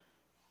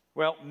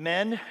Well,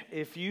 men,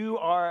 if you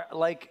are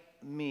like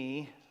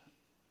me,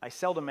 I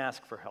seldom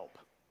ask for help.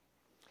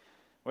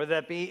 Whether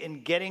that be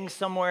in getting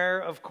somewhere,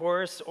 of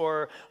course,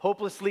 or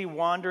hopelessly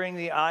wandering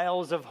the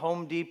aisles of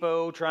Home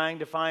Depot trying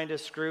to find a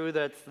screw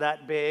that's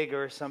that big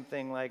or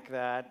something like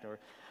that,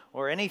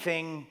 or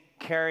anything,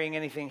 carrying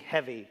anything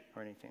heavy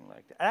or anything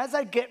like that. As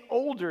I get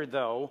older,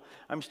 though,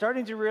 I'm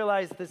starting to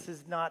realize this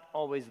is not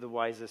always the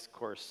wisest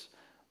course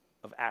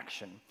of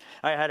action.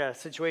 I had a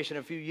situation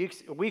a few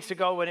weeks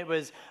ago when it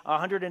was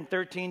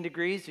 113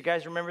 degrees. You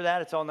guys remember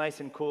that? It's all nice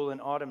and cool in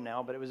autumn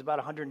now, but it was about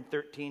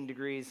 113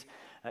 degrees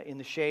in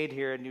the shade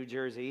here in New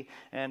Jersey.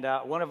 And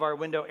one of our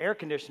window air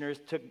conditioners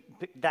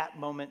picked that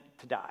moment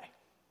to die.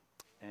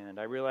 And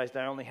I realized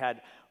I only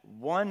had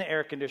one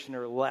air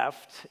conditioner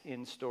left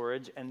in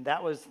storage, and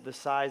that was the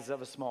size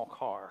of a small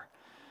car.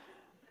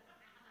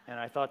 And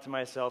I thought to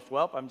myself,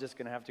 well, I'm just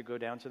going to have to go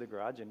down to the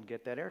garage and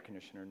get that air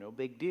conditioner. No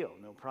big deal,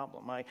 no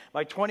problem. My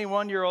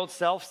 21-year-old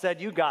self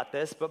said, you got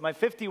this. But my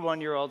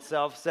 51-year-old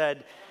self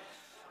said,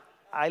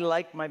 I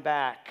like my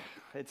back.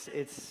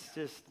 It's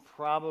just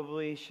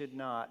probably should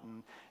not.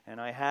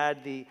 And I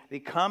had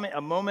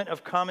a moment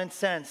of common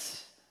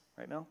sense.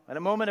 Right, Mel? I had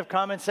a moment of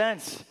common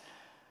sense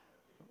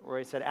where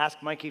I said,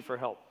 ask Mikey for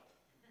help.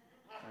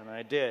 And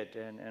I did,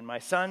 and my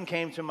son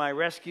came to my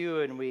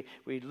rescue, and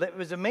it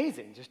was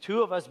amazing. Just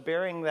two of us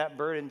bearing that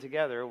burden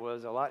together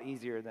was a lot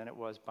easier than it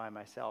was by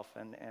myself,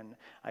 and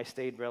I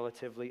stayed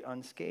relatively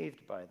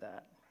unscathed by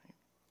that.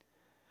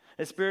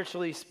 As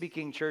spiritually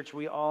speaking, church,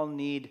 we all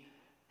need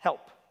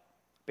help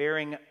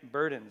bearing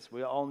burdens.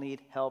 We all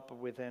need help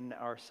within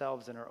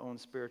ourselves in our own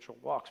spiritual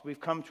walks. We've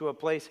come to a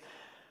place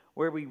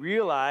where we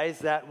realize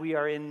that we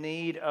are in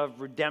need of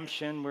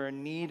redemption, we're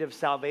in need of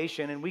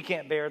salvation, and we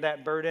can't bear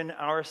that burden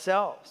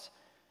ourselves.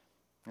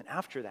 And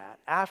after that,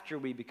 after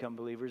we become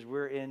believers,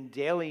 we're in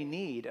daily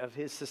need of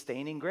His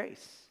sustaining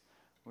grace.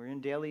 We're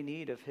in daily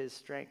need of His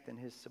strength and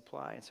His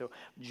supply. And so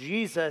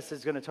Jesus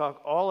is going to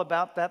talk all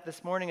about that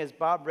this morning as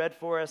Bob read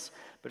for us.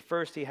 But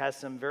first, he has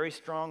some very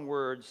strong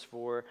words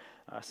for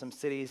some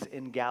cities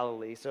in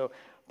Galilee. So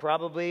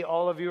probably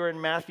all of you are in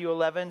Matthew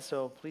 11,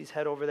 so please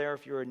head over there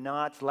if you are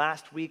not.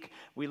 Last week,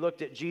 we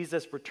looked at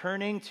Jesus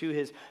returning to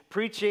His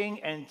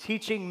preaching and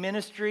teaching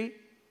ministry.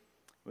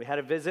 We had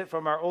a visit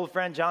from our old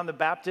friend John the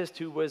Baptist,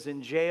 who was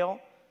in jail.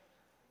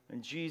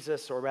 And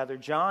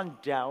John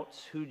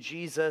doubts who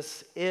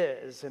Jesus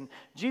is. And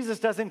Jesus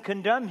doesn't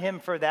condemn him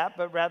for that,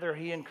 but rather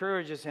he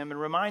encourages him and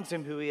reminds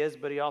him who he is,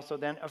 but he also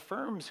then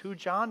affirms who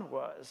John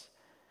was.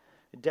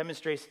 It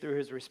demonstrates through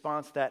his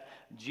response that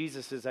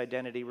Jesus'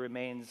 identity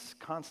remains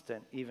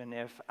constant, even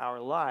if our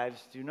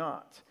lives do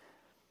not.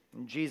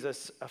 And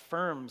Jesus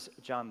affirms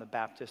John the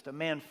Baptist, a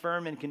man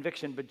firm in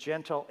conviction but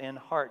gentle in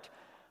heart,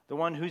 the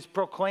one who's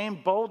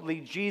proclaimed boldly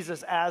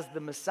Jesus as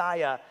the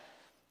Messiah,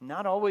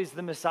 not always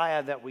the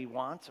Messiah that we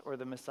want or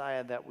the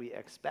Messiah that we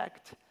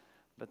expect,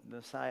 but the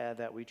Messiah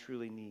that we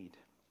truly need.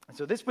 And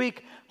so this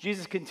week,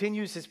 Jesus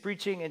continues his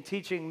preaching and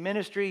teaching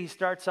ministry. He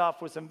starts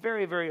off with some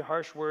very, very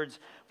harsh words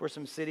for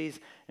some cities.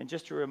 And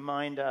just to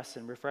remind us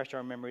and refresh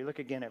our memory, look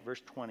again at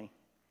verse 20.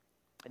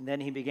 And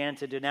then he began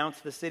to denounce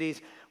the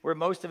cities where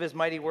most of his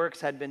mighty works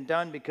had been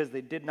done because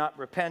they did not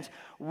repent.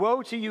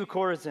 Woe to you,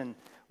 Chorazin!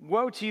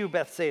 Woe to you,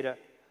 Bethsaida!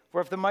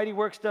 For if the mighty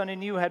works done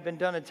in you had been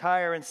done in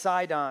Tyre and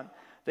Sidon,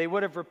 they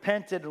would have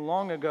repented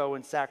long ago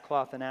in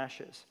sackcloth and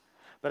ashes.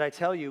 But I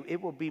tell you,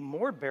 it will be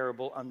more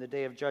bearable on the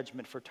day of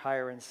judgment for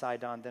Tyre and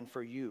Sidon than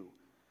for you.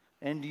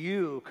 And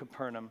you,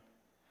 Capernaum,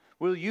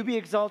 will you be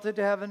exalted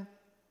to heaven?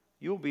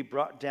 You will be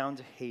brought down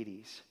to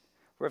Hades.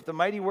 For if the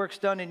mighty works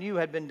done in you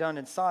had been done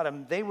in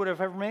Sodom, they would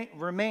have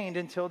remained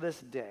until this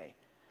day.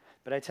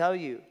 But I tell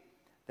you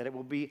that it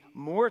will be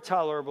more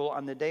tolerable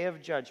on the day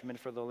of judgment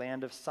for the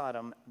land of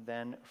Sodom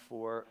than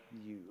for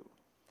you.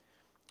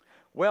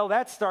 Well,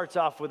 that starts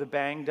off with a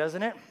bang,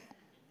 doesn't it?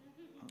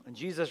 And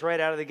Jesus, right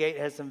out of the gate,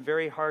 has some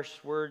very harsh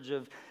words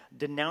of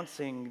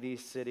denouncing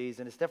these cities.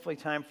 And it's definitely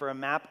time for a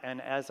map.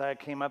 And as I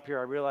came up here,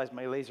 I realized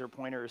my laser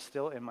pointer is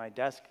still in my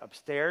desk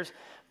upstairs.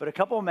 But a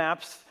couple of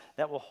maps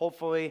that will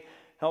hopefully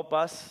help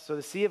us. So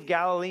the Sea of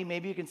Galilee,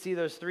 maybe you can see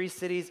those three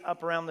cities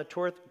up around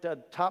the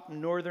top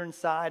northern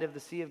side of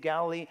the Sea of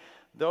Galilee.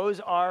 Those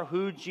are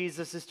who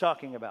Jesus is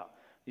talking about.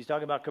 He's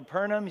talking about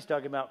Capernaum, he's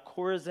talking about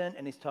Chorazin,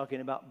 and he's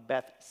talking about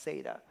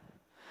Bethsaida.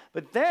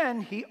 But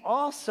then he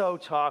also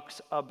talks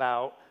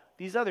about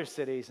these other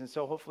cities. And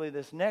so hopefully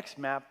this next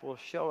map will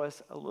show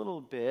us a little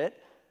bit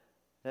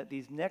that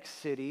these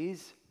next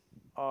cities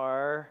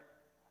are,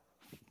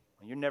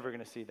 well, you're never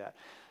going to see that.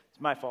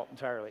 It's my fault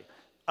entirely.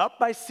 Up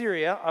by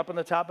Syria, up on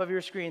the top of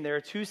your screen, there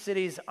are two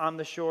cities on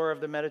the shore of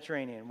the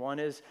Mediterranean. One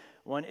is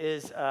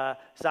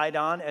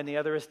Sidon and the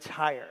other is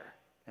Tyre.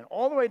 And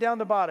all the way down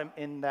the bottom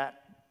in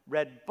that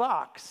red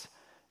box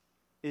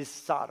is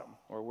Sodom,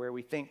 or where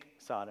we think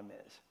Sodom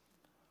is.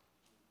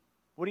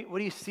 What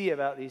do you see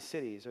about these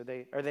cities?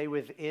 Are they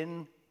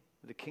within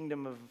the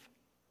kingdom of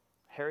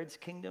Herod's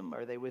kingdom?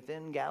 Are they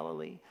within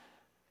Galilee?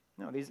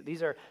 No,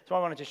 these are, so I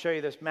wanted to show you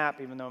this map,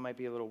 even though it might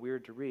be a little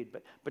weird to read,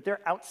 but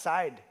they're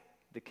outside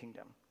the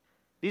kingdom.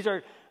 These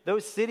are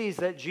those cities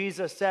that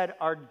Jesus said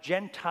are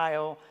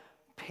Gentile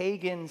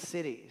pagan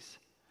cities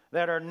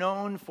that are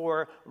known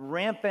for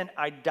rampant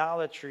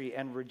idolatry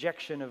and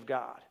rejection of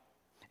God.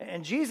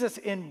 And Jesus,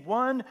 in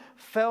one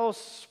fell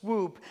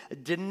swoop,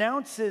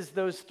 denounces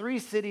those three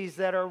cities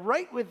that are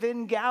right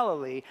within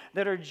Galilee,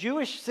 that are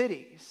Jewish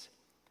cities.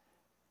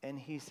 And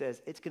he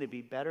says, it's going to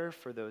be better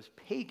for those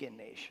pagan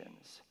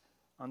nations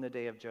on the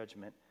day of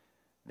judgment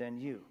than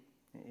you.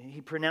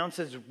 He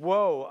pronounces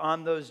woe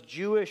on those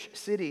Jewish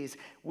cities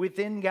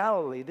within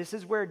Galilee. This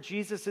is where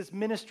Jesus'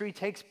 ministry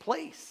takes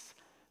place,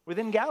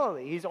 within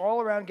Galilee. He's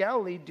all around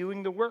Galilee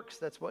doing the works.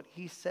 That's what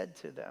he said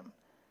to them.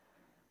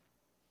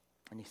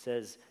 And he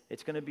says,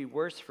 it's going to be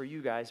worse for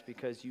you guys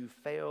because you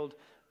failed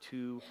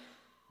to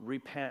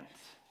repent.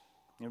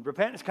 And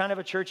repent is kind of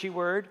a churchy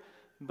word,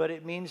 but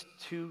it means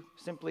to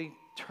simply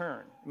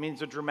turn. It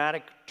means a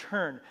dramatic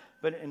turn.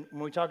 But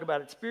when we talk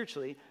about it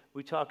spiritually,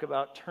 we talk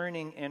about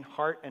turning in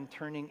heart and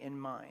turning in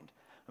mind.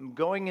 I'm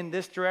going in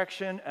this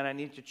direction, and I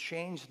need to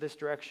change this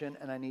direction,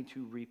 and I need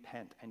to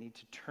repent. I need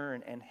to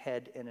turn and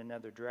head in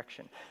another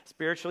direction.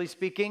 Spiritually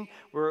speaking,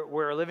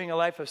 we're living a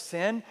life of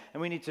sin,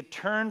 and we need to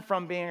turn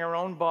from being our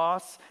own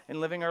boss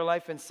and living our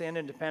life in sin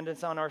and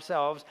dependence on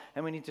ourselves,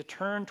 and we need to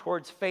turn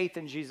towards faith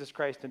in Jesus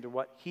Christ and to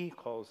what he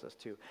calls us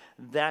to.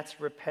 That's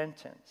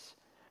repentance.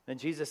 And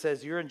Jesus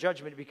says, you're in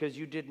judgment because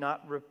you did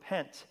not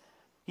repent.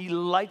 He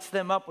lights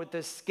them up with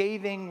this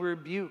scathing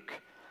rebuke.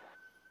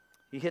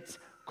 He hits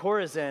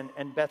Chorazin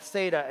and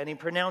Bethsaida, and he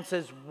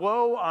pronounces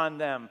woe on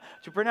them.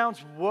 To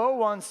pronounce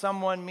woe on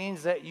someone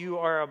means that you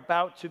are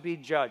about to be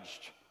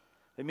judged.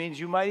 It means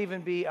you might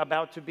even be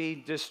about to be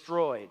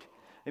destroyed.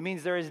 It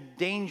means there is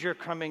danger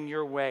coming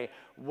your way.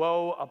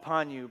 Woe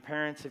upon you.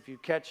 Parents, if you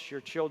catch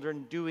your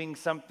children doing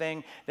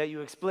something that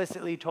you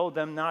explicitly told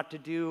them not to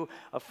do,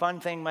 a fun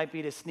thing might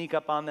be to sneak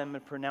up on them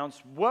and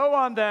pronounce woe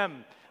on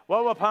them.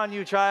 Woe upon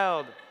you,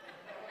 child.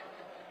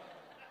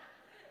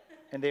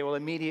 And they will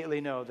immediately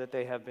know that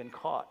they have been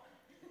caught.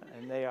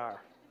 And they are.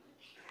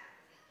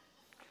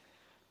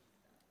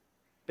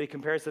 But he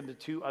compares them to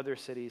two other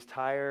cities,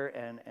 Tyre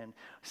and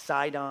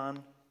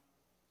Sidon.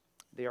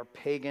 They are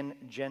pagan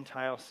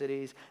Gentile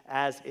cities,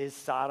 as is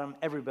Sodom.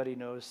 Everybody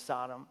knows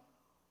Sodom.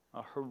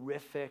 A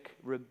horrific,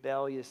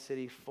 rebellious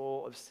city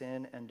full of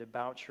sin and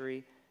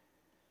debauchery.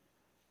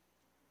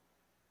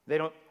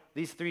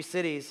 These three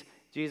cities,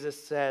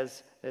 Jesus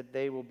says that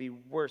they will be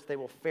worse. They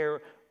will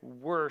fare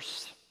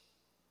worse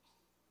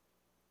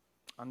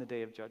on the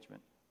day of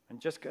judgment. And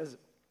just because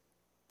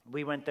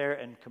we went there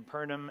in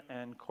Capernaum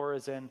and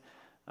Chorazin,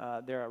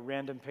 there are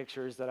random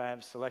pictures that I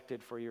have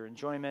selected for your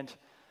enjoyment.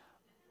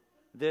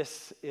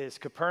 This is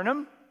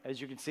Capernaum,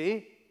 as you can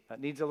see. That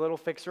needs a little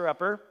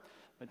fixer-upper,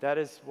 but that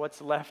is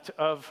what's left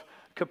of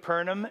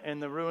Capernaum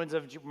and the ruins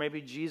of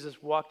maybe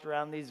Jesus walked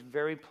around these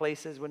very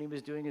places when he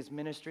was doing his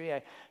ministry.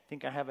 I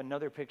think I have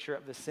another picture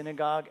of the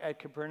synagogue at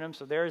Capernaum.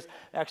 So there's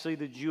actually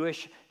the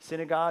Jewish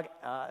synagogue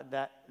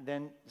that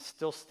then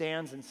still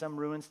stands in some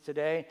ruins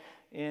today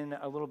in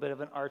a little bit of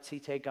an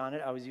artsy take on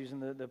it. I was using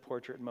the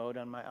portrait mode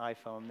on my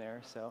iPhone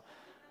there.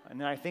 And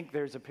then I think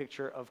there's a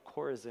picture of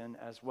Chorazin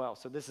as well.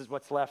 So this is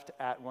what's left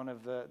at one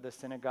of the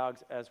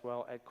synagogues as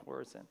well at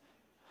Chorazin.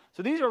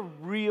 So these are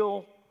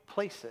real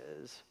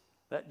places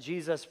that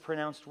Jesus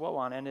pronounced woe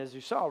on. And as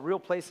you saw, real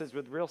places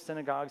with real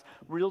synagogues,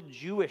 real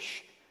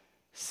Jewish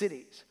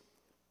cities.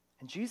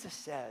 And Jesus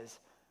says,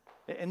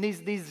 and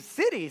these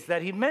cities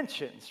that he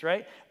mentions,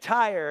 right?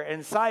 Tyre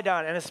and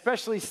Sidon, and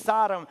especially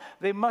Sodom,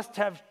 they must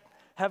have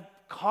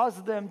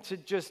caused them to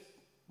just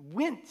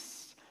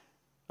wince.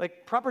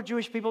 Like proper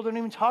Jewish people don't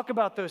even talk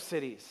about those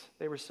cities.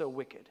 They were so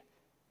wicked.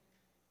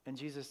 And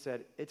Jesus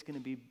said, it's going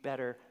to be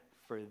better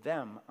for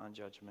them on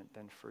judgment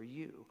than for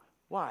you.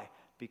 Why?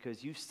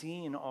 Because you've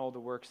seen all the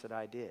works that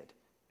I did,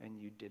 and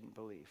you didn't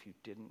believe. You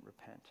didn't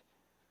repent.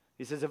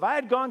 He says, if I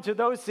had gone to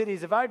those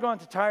cities, if I had gone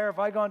to Tyre, if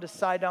I had gone to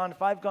Sidon,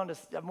 if I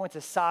went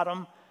to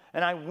Sodom,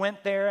 and I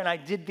went there and I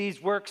did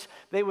these works,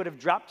 they would have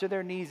dropped to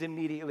their knees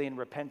immediately and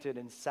repented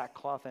in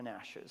sackcloth and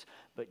ashes.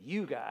 But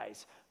you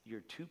guys,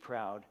 you're too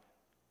proud,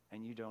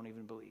 and you don't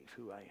even believe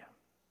who I am.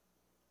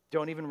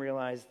 Don't even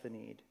realize the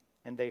need.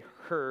 And they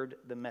heard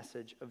the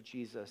message of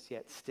Jesus,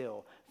 yet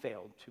still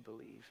failed to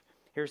believe.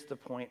 Here's the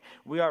point.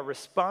 We are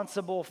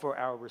responsible for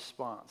our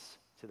response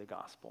to the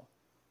gospel.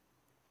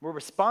 We're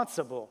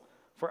responsible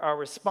for our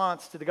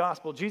response to the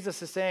gospel.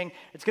 Jesus is saying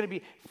it's going to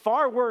be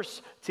far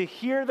worse to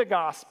hear the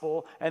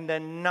gospel and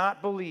then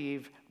not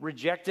believe,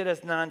 reject it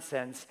as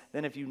nonsense,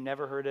 than if you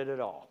never heard it at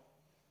all.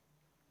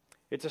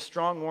 It's a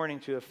strong warning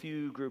to a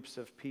few groups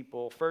of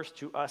people. First,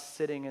 to us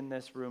sitting in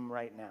this room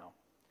right now.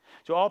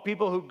 To all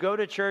people who go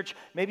to church,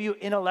 maybe you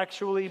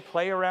intellectually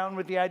play around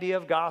with the idea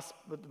of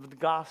the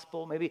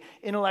gospel, maybe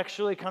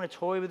intellectually kind of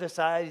toy with this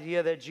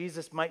idea that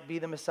Jesus might be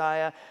the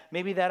Messiah,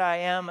 maybe that I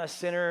am a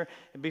sinner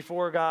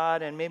before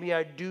God, and maybe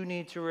I do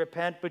need to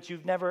repent, but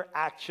you've never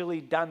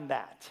actually done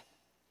that.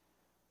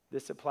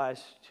 This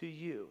applies to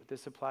you.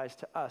 This applies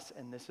to us,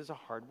 and this is a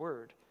hard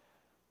word.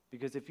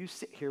 Because if you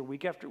sit here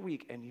week after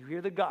week and you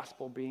hear the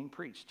gospel being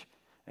preached,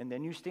 and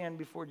then you stand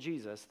before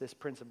Jesus, this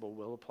principle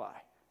will apply.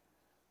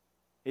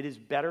 It is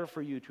better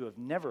for you to have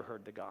never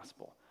heard the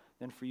gospel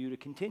than for you to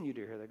continue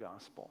to hear the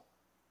gospel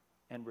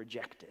and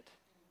reject it.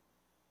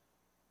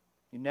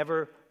 You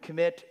never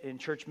commit in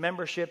church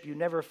membership. You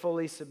never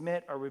fully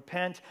submit or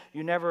repent.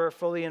 You never are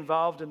fully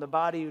involved in the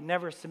body. You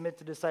never submit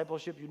to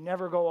discipleship. You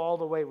never go all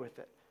the way with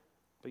it.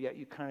 But yet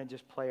you kind of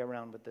just play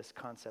around with this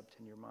concept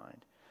in your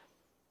mind.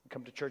 You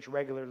come to church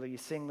regularly. You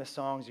sing the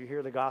songs. You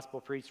hear the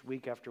gospel preached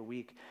week after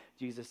week.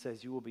 Jesus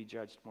says you will be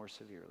judged more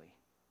severely.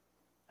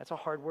 That's a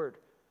hard word.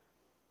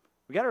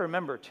 We got to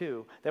remember,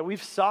 too, that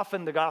we've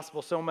softened the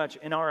gospel so much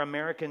in our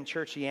American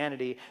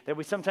churchianity that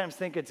we sometimes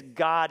think it's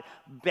God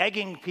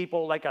begging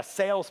people like a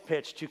sales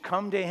pitch to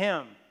come to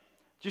him.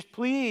 Just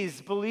please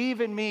believe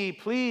in me.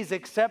 Please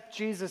accept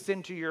Jesus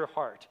into your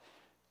heart,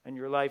 and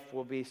your life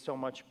will be so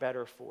much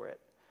better for it.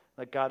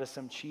 Like God is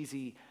some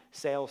cheesy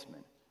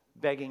salesman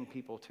begging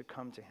people to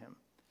come to him.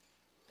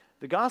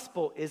 The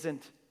gospel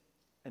isn't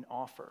an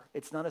offer.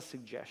 It's not a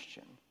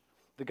suggestion.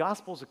 The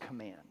gospel is a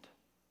command.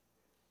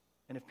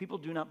 And if people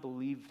do not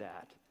believe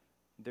that,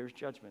 there's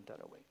judgment that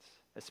awaits,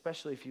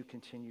 especially if you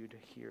continue to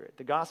hear it.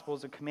 The gospel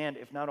is a command.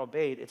 If not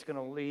obeyed, it's going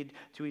to lead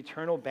to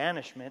eternal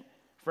banishment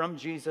from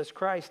Jesus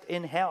Christ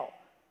in hell.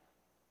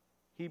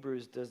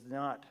 Hebrews does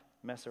not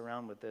mess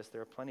around with this.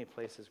 There are plenty of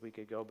places we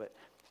could go, but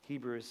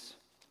Hebrews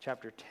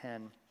chapter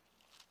 10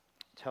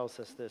 tells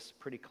us this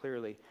pretty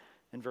clearly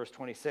in verse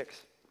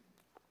 26.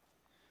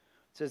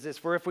 It says this,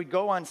 "For if we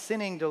go on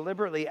sinning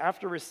deliberately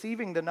after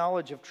receiving the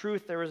knowledge of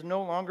truth, there is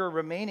no longer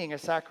remaining a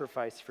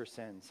sacrifice for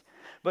sins,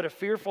 but a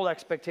fearful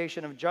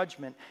expectation of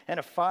judgment and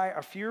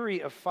a fury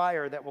of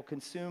fire that will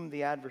consume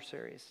the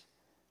adversaries.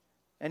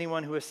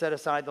 Anyone who has set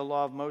aside the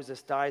law of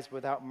Moses dies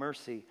without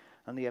mercy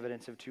on the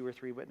evidence of 2 or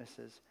 3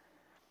 witnesses.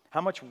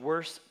 How much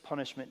worse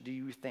punishment do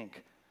you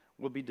think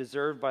will be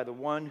deserved by the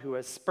one who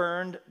has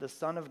spurned the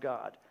Son of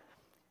God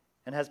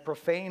and has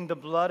profaned the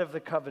blood of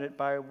the covenant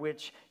by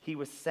which he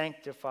was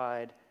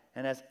sanctified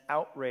and has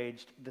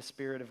outraged the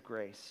Spirit of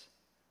grace?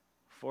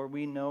 For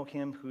we know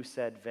him who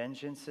said,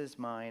 'Vengeance is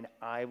mine,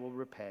 I will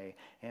repay.'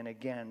 And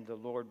again, the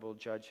Lord will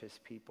judge his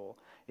people.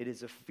 It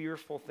is a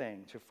fearful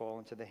thing to fall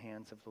into the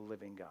hands of the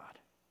living God."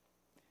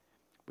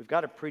 We've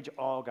got to preach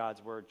all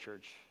God's word,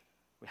 church.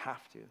 We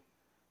have to.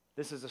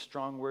 This is a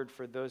strong word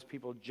for those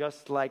people,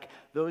 just like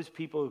those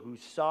people who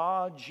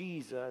saw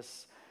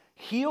Jesus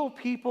heal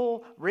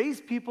people,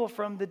 raise people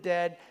from the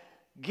dead,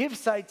 give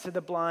sight to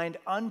the blind,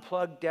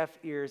 unplug deaf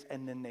ears,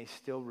 and then they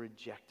still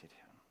rejected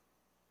him.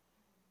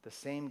 The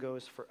same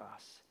goes for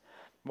us.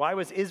 Why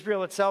was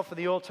Israel itself in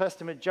the Old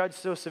Testament judged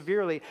so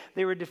severely?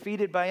 They were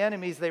defeated by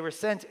enemies. They were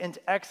sent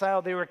into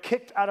exile. They were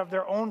kicked out of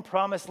their own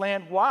promised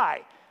land.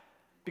 Why?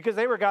 Because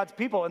they were God's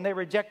people and they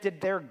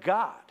rejected their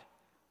God.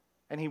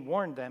 And he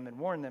warned them and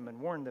warned them and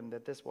warned them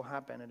that this will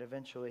happen. It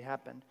eventually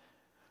happened.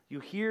 You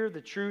hear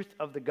the truth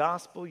of the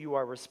gospel, you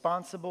are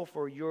responsible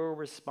for your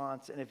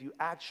response. And if you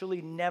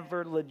actually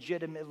never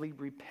legitimately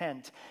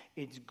repent,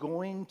 it's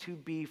going to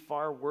be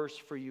far worse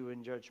for you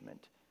in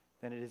judgment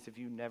than it is if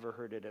you never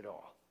heard it at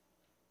all.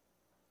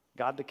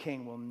 God the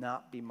King will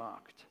not be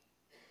mocked.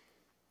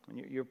 And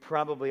you're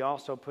probably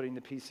also putting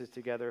the pieces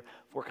together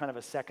for kind of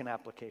a second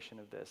application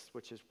of this,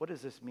 which is, what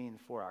does this mean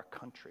for our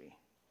country?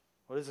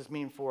 What does this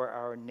mean for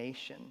our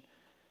nation?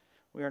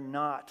 We are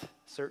not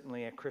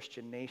certainly a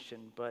Christian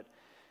nation, but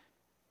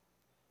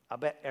I'll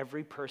bet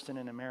every person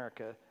in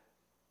America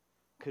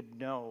could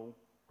know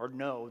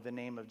the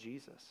name of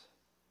Jesus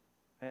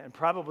and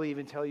probably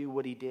even tell you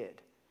what he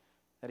did,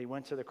 that he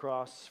went to the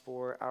cross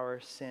for our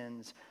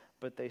sins,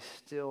 but they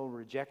still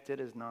reject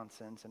it as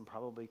nonsense and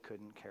probably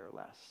couldn't care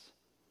less.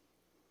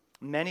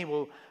 Many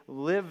will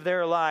live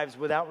their lives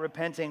without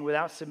repenting,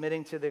 without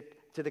submitting to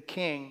the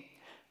King,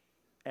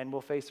 and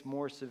will face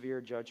more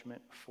severe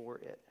judgment for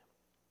it.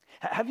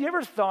 Have you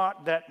ever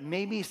thought that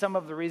maybe some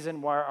of the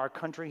reason why our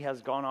country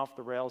has gone off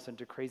the rails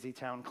into crazy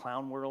town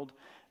clown world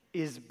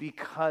is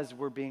because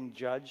we're being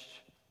judged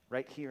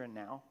right here and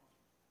now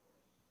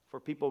for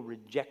people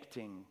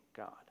rejecting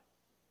God?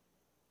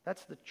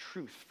 That's the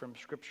truth from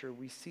Scripture.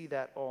 We see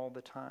that all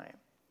the time.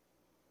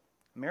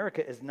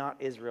 America is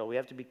not Israel. We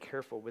have to be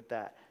careful with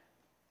that.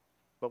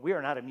 But we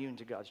are not immune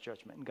to God's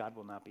judgment, and God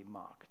will not be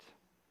mocked.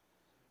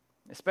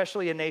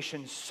 Especially a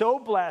nation so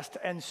blessed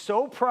and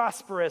so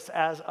prosperous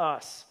as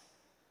us.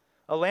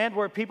 A land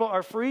where people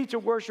are free to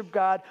worship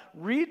God,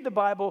 read the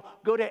Bible,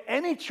 go to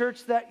any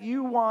church that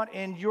you want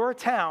in your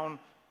town,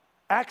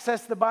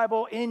 access the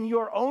Bible in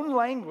your own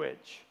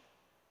language.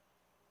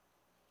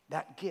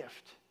 That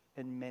gift,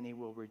 and many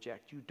will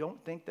reject. You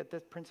don't think that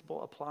this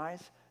principle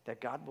applies?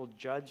 That God will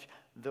judge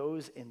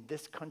those in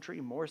this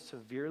country more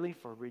severely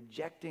for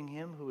rejecting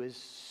him who is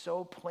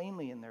so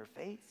plainly in their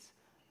face?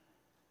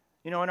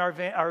 You know, in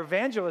our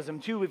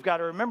evangelism, too, we've got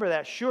to remember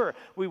that. Sure,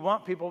 we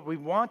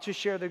want to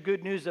share the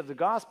good news of the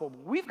gospel,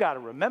 but we've got to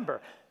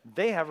remember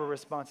they have a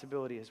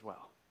responsibility as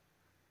well.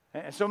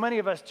 And so many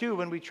of us, too,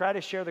 when we try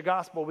to share the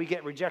gospel, we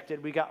get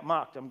rejected, we got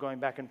mocked. I'm going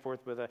back and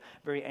forth with a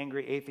very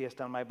angry atheist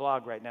on my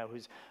blog right now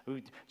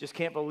who just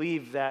can't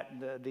believe that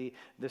the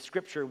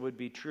scripture would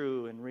be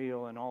true and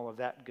real and all of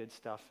that good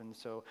stuff. And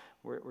so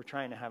we're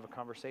trying to have a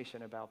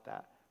conversation about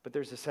that. But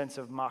there's a sense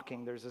of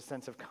mocking, there's a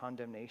sense of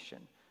condemnation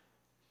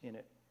in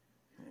it.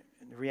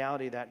 The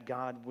reality that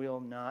God will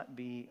not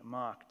be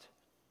mocked.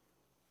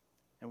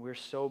 And we're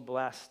so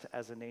blessed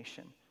as a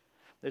nation.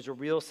 There's a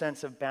real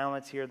sense of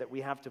balance here that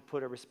we have to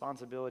put a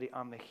responsibility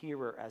on the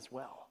hearer as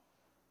well.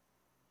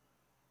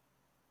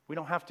 We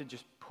don't have to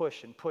just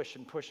push and push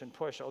and push and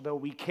push, although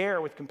we care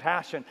with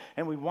compassion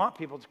and we want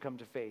people to come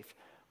to faith.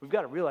 We've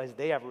got to realize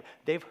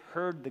they've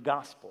heard the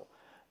gospel.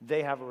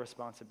 They have a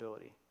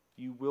responsibility.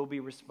 You will be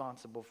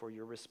responsible for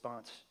your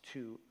response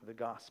to the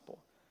gospel.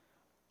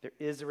 There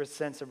is a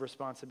sense of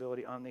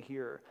responsibility on the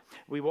hearer.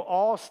 We will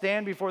all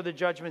stand before the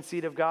judgment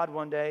seat of God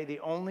one day. The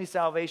only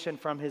salvation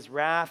from his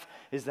wrath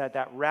is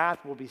that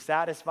wrath will be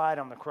satisfied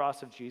on the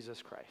cross of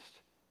Jesus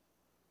Christ.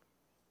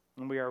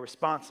 And we are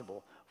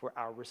responsible for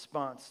our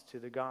response to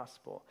the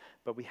gospel.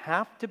 But we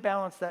have to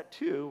balance that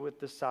too with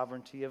the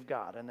sovereignty of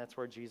God. And that's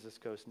where Jesus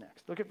goes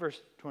next. Look at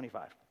verse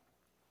 25.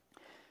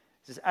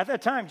 It says, at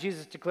that time,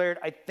 Jesus declared,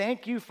 I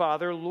thank you,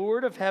 Father,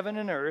 Lord of heaven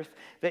and earth,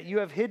 that you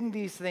have hidden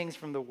these things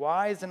from the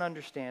wise and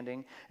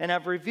understanding and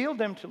have revealed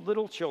them to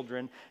little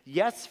children.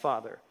 Yes,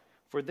 Father,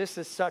 for this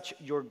is such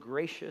your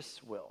gracious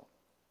will.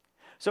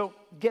 So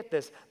get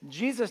this.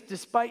 Jesus,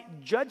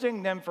 despite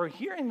judging them for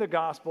hearing the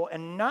gospel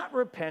and not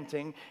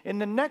repenting, in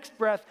the next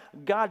breath,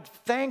 God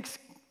thanks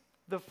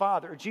the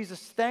Father. Jesus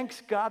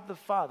thanks God the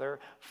Father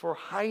for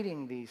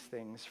hiding these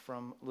things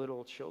from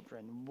little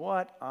children.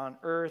 What on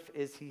earth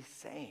is he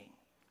saying?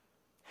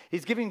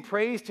 He's giving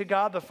praise to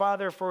God the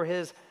Father for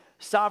his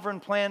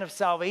sovereign plan of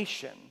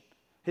salvation,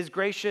 his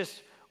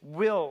gracious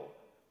will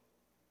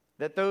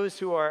that those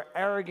who are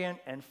arrogant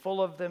and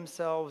full of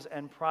themselves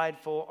and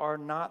prideful are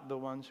not the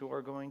ones who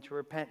are going to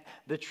repent.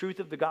 The truth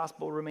of the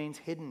gospel remains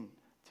hidden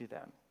to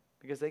them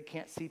because they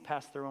can't see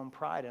past their own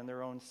pride and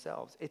their own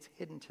selves. It's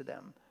hidden to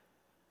them.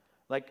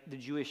 Like the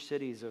Jewish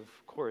cities of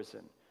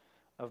Chorazin,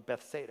 of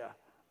Bethsaida,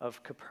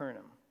 of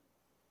Capernaum.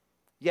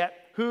 Yet,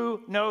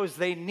 who knows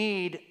they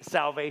need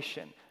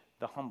salvation?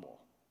 The humble.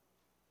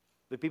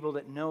 The people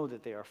that know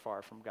that they are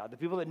far from God. The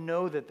people that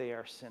know that they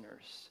are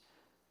sinners.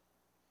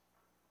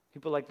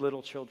 People like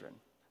little children.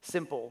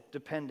 Simple,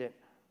 dependent,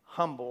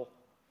 humble,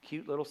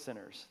 cute little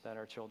sinners that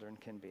our children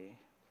can be.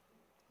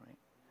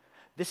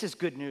 This is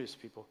good news,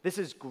 people. This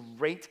is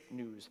great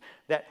news.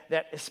 That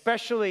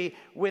especially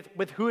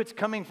with who it's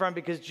coming from,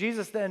 because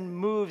Jesus then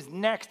moves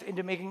next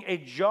into making a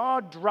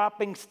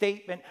jaw-dropping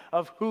statement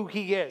of who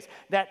he is.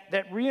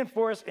 That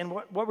reinforced, and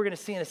what we're going to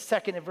see in a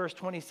second in verse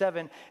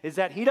 27, is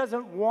that he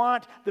doesn't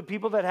want the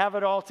people that have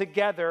it all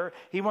together.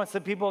 He wants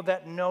the people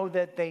that know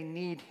that they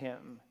need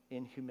him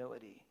in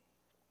humility.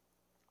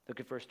 Look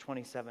at verse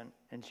 27,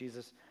 and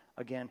Jesus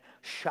again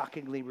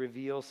shockingly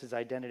reveals his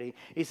identity.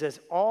 He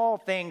says, all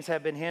things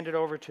have been handed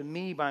over to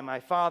me by my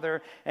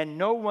Father, and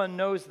no one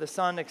knows the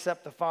Son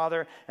except the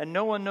Father, and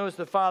no one knows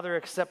the Father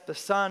except the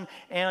Son,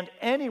 and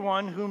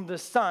anyone whom the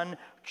Son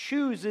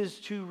chooses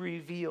to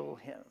reveal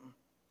him.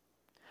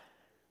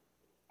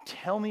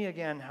 Tell me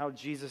again how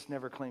Jesus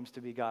never claims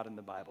to be God in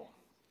the Bible.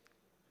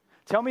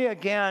 Tell me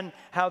again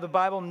how the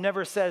Bible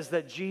never says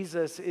that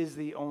Jesus is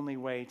the only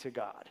way to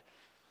God.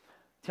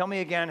 Tell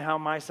me again how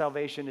my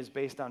salvation is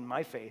based on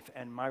my faith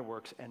and my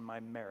works and my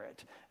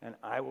merit. And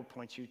I will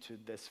point you to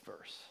this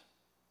verse.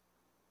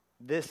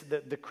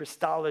 The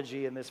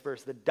Christology in this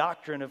verse, the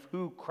doctrine of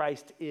who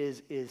Christ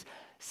is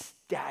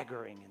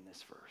staggering in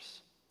this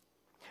verse.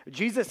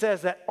 Jesus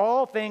says that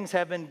all things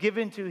have been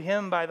given to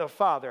him by the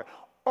Father.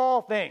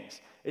 All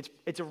things.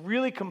 It's a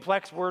really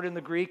complex word in the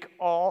Greek,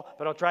 all,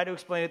 but I'll try to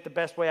explain it the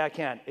best way I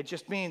can. It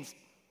just means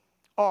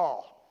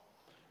all.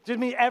 It just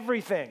means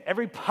everything.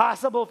 Every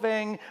possible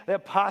thing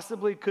that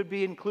possibly could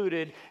be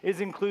included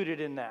is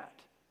included in that.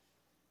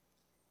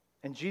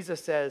 And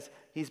Jesus says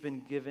he's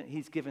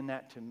given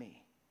that to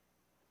me.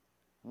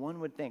 One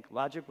would think,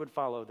 logic would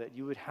follow, that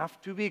you would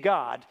have to be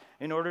God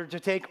in order to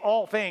take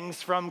all things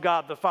from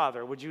God the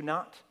Father, would you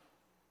not?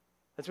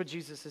 That's what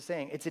Jesus is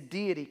saying. It's a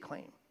deity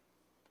claim.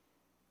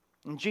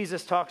 And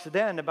Jesus talks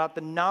then about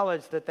the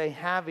knowledge that they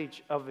have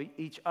of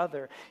each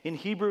other. In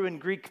Hebrew and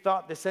Greek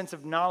thought, the sense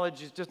of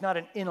knowledge is just not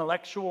an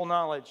intellectual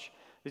knowledge.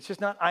 It's just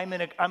not,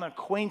 I'm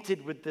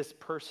acquainted with this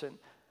person.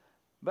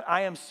 But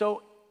I am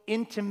so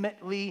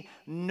intimately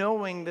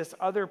knowing this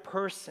other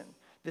person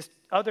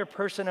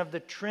of the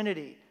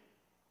Trinity.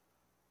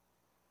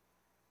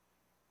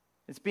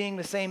 It's being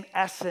the same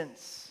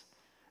essence.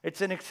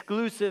 It's an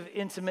exclusive,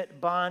 intimate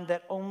bond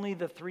that only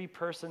the three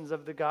persons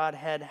of the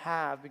Godhead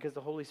have, because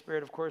the Holy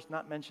Spirit, of course,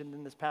 not mentioned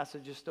in this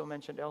passage, is still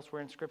mentioned elsewhere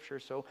in Scripture,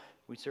 so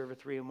we serve a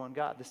three-in-one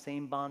God. The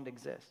same bond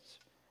exists.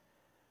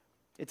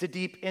 It's a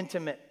deep,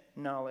 intimate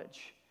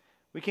knowledge.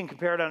 We can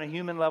compare it on a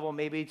human level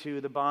maybe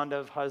to the bond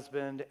of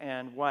husband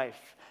and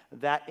wife.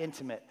 That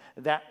intimate,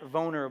 that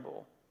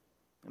vulnerable.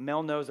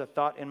 Mel knows a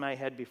thought in my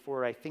head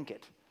before I think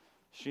it.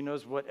 She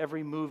knows what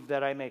every move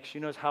that I make. She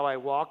knows how I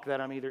walk, that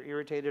I'm either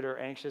irritated or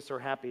anxious or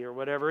happy or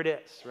whatever it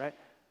is, right?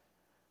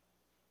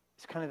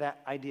 It's kind of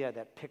that idea,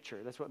 that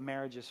picture. That's what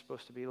marriage is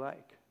supposed to be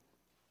like.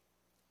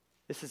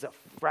 This is a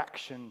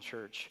fraction,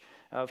 church,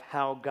 of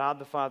how God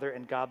the Father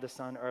and God the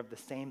Son are of the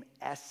same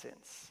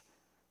essence.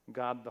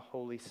 God the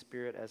Holy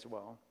Spirit as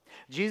well.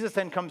 Jesus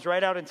then comes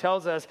right out and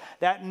tells us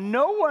that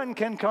no one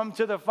can come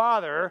to the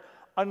Father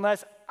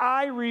unless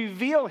I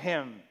reveal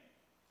him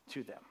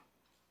to them.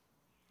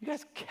 You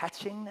guys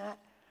catching that?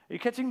 Are you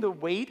catching the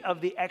weight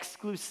of the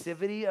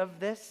exclusivity of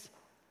this?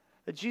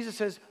 That Jesus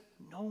says,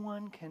 no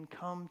one can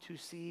come to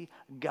see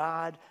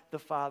God the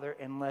Father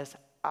unless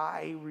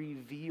I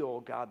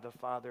reveal God the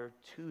Father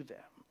to them.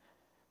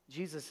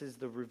 Jesus is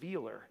the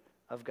revealer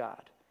of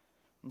God.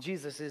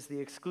 Jesus is the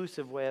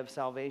exclusive way of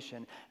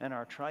salvation, and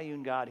our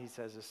triune God, he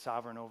says, is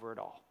sovereign over it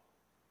all.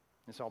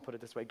 And so I'll put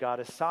it this way: God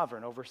is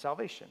sovereign over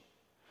salvation.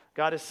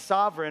 God is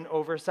sovereign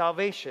over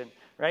salvation,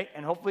 right?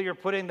 And hopefully you're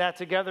putting that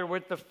together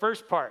with the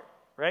first part,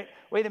 right?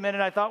 Wait a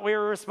minute, I thought we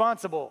were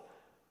responsible.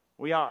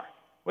 We are.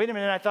 Wait a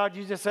minute, I thought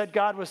you just said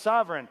God was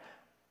sovereign.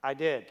 I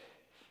did.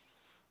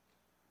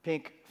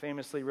 Pink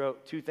famously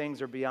wrote, two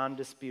things are beyond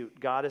dispute: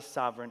 God is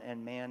sovereign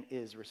and man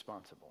is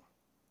responsible.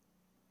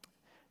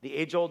 The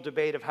age-old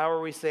debate of how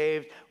are we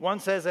saved, one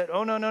says that,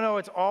 oh, no,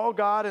 it's all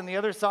God, and the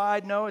other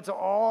side, no, it's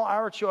all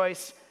our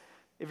choice.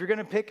 If you're going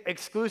to pick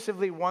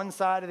exclusively one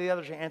side or the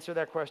other to answer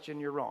that question,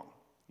 you're wrong.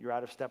 You're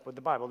out of step with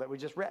the Bible that we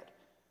just read,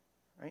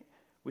 right?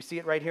 We see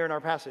it right here in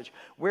our passage.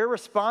 We're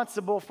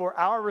responsible for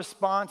our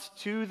response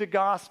to the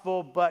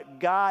gospel, but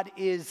God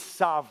is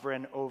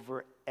sovereign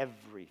over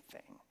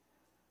everything.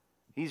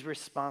 He's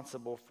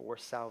responsible for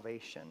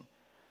salvation.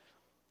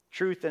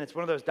 Truth, and it's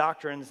one of those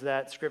doctrines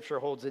that Scripture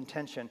holds in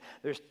tension.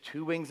 There's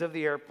two wings of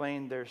the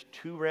airplane. There's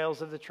two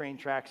rails of the train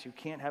tracks. You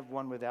can't have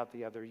one without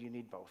the other. You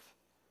need both.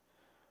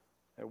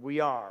 We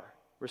are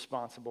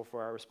responsible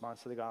for our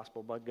response to the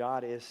gospel, but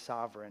God is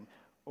sovereign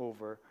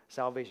over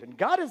salvation.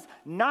 God is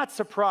not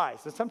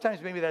surprised, and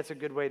sometimes maybe that's a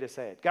good way to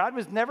say it. God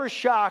was never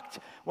shocked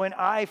when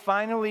I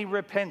finally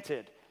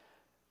repented.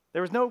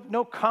 There was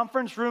no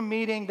conference room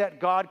meeting that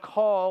God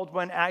called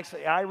when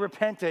actually I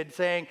repented,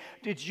 saying,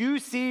 did you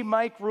see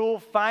Mike Rule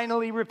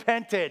finally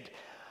repented?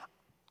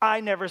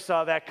 I never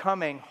saw that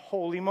coming.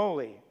 Holy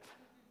moly.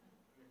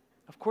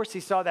 Of course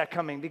he saw that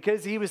coming,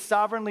 because he was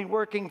sovereignly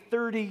working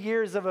 30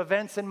 years of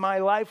events in my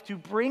life to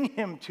bring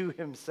him to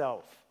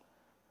himself.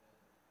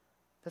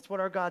 That's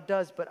what our God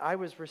does, but I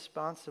was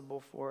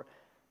responsible for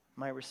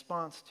my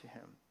response to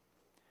him.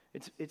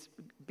 It's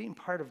being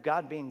part of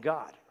God being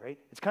God, right?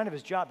 It's kind of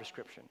his job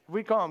description. If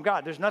we call him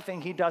God, there's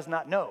nothing he does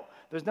not know.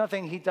 There's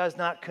nothing he does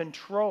not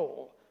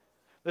control.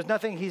 There's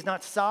nothing he's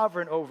not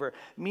sovereign over,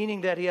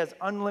 meaning that he has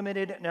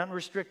unlimited and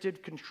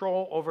unrestricted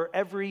control over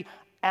every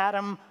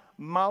atom,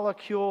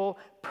 molecule,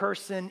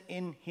 person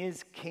in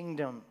his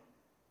kingdom.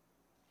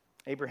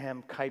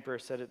 Abraham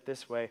Kuyper said it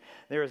this way: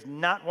 there is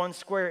not 1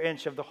 square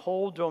inch of the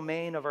whole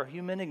domain of our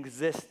human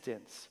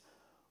existence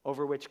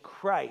over which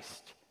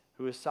Christ,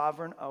 who is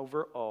sovereign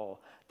over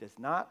all, does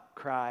not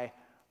cry,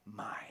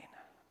 mine.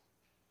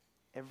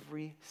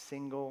 Every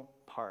single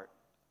part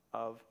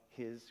of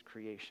his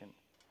creation.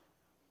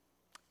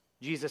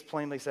 Jesus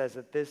plainly says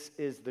that this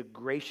is the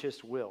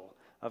gracious will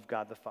of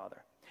God the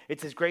Father.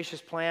 It's his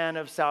gracious plan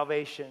of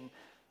salvation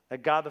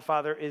that God the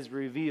Father is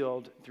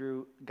revealed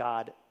through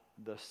God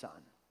the Son.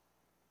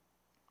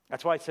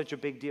 That's why it's such a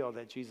big deal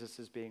that Jesus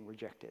is being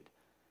rejected.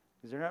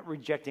 Because they're not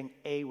rejecting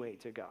a way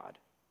to God.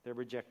 They're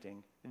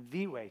rejecting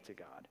the way to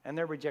God. And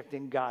they're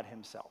rejecting God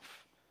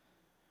himself.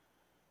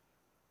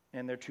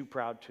 And they're too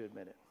proud to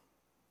admit it.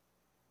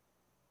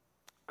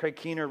 Craig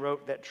Keener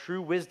wrote that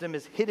true wisdom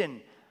is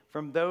hidden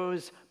from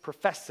those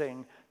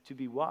professing to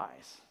be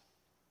wise.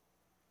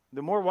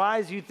 The more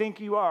wise you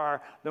think you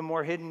are, the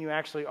more hidden you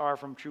actually are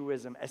from true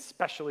wisdom,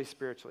 especially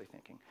spiritually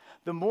thinking.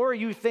 The more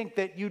you think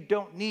that you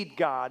don't need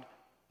God,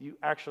 you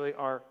actually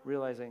are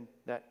realizing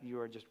that you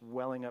are just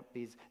welling up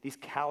these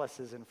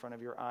calluses in front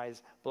of your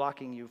eyes,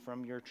 blocking you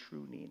from your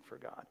true need for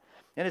God.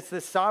 And it's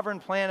this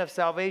sovereign plan of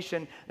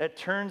salvation that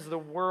turns the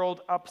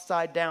world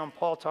upside down.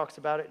 Paul talks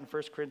about it in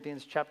 1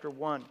 Corinthians chapter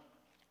 1.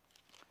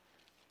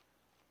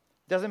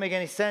 Doesn't make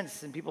any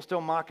sense, and people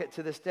still mock it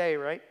to this day,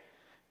 right?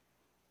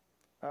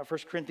 1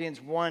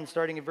 Corinthians 1,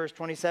 starting in verse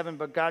 27,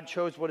 but God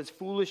chose what is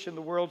foolish in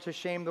the world to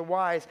shame the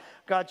wise.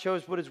 God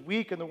chose what is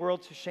weak in the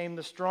world to shame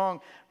the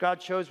strong.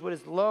 God chose what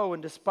is low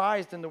and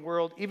despised in the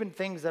world, even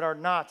things that are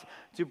not,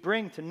 to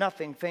bring to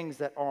nothing things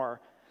that are,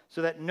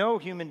 so that no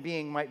human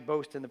being might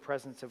boast in the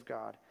presence of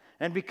God.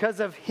 And because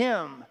of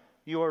him,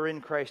 you are in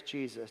Christ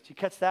Jesus. Do you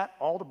catch that?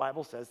 All the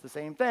Bible says the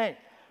same thing.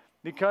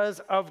 Because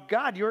of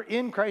God, you're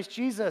in Christ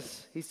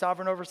Jesus. He's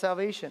sovereign over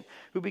salvation,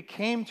 who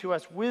became to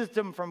us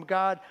wisdom from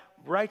God,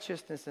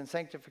 righteousness and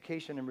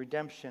sanctification and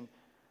redemption,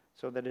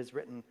 so that it is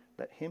written,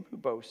 let him who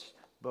boasts,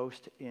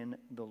 boast in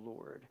the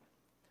Lord.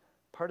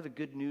 Part of the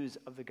good news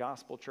of the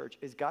gospel, church,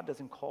 is God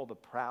doesn't call the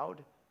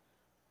proud.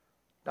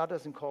 God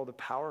doesn't call the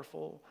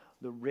powerful,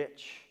 the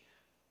rich,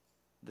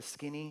 the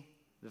skinny,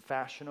 the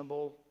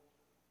fashionable,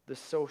 the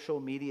social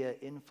media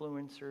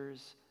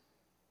influencers,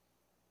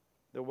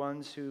 the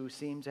ones who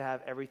seem to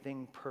have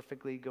everything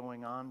perfectly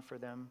going on for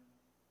them.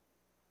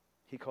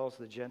 He calls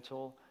the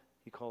gentle,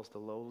 he calls the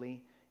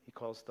lowly, he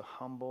calls the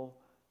humble,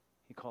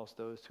 he calls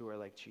those who are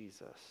like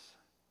Jesus.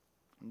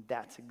 And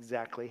that's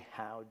exactly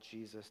how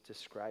Jesus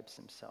describes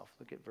himself.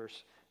 Look at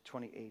verse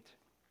 28.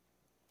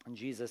 And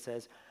Jesus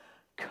says,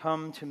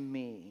 "Come to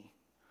me,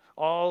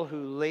 all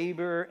who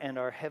labor and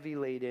are heavy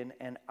laden,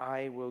 and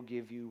I will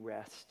give you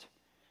rest.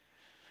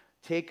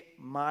 Take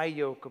my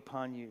yoke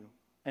upon you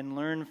and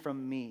learn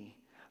from me,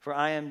 for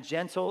I am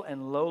gentle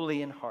and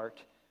lowly in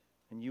heart,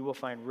 and you will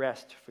find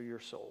rest for your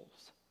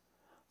souls.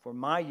 For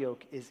my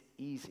yoke is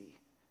easy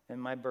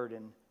and my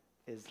burden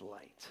is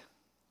light."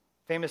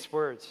 Famous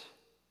words,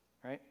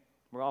 right?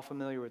 We're all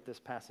familiar with this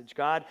passage.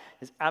 God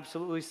is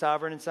absolutely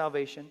sovereign in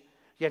salvation,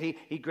 yet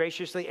he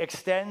graciously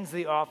extends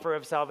the offer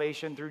of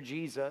salvation through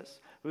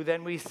Jesus, who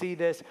then we see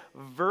this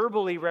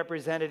verbally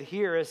represented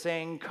here as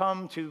saying,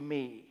 "Come to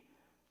me."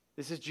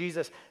 This is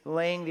Jesus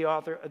laying the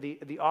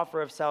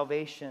offer of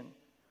salvation.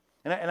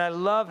 And I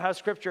love how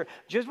Scripture,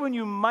 just when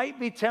you might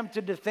be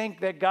tempted to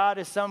think that God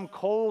is some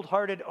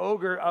cold-hearted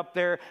ogre up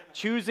there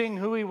choosing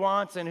who he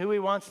wants and who he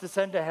wants to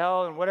send to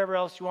hell and whatever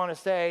else you want to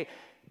say,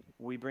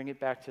 we bring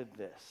it back to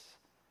this.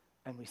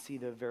 And we see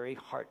the very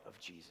heart of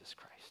Jesus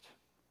Christ.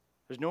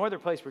 There's no other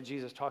place where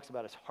Jesus talks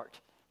about his heart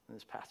in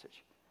this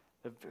passage.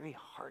 The very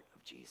heart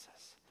of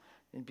Jesus,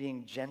 in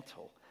being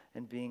gentle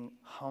and being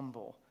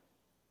humble.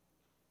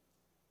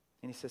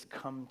 And he says,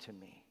 "Come to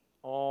me,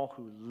 all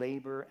who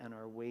labor and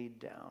are weighed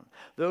down."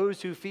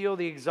 Those who feel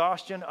the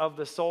exhaustion of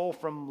the soul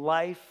from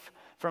life,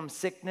 from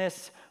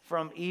sickness,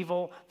 from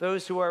evil.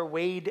 Those who are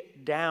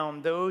weighed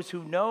down. Those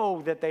who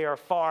know that they are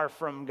far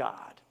from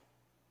God.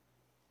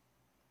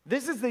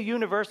 This is the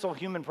universal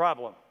human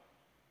problem,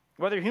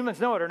 whether humans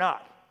know it or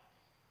not.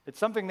 It's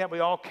something that we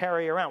all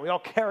carry around. We all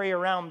carry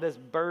around this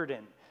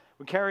burden.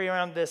 We carry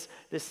around this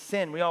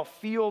sin. We all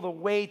feel the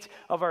weight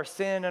of our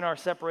sin and our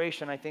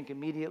separation. I think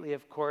immediately,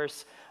 of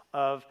course,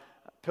 of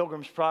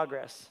Pilgrim's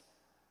Progress.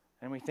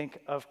 And we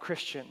think of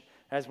Christian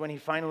as when he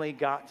finally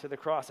got to the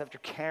cross after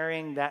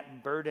carrying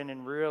that burden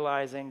and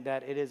realizing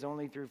that it is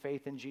only through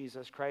faith in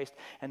Jesus Christ,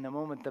 and the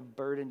moment the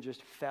burden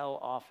just fell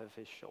off of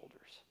his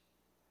shoulders.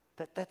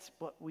 That's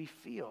what we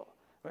feel.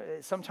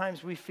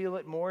 Sometimes we feel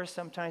it more,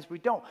 sometimes we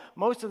don't.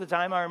 Most of the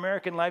time, our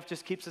American life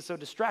just keeps us so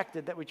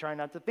distracted that we try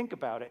not to think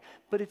about it.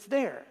 But it's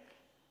there.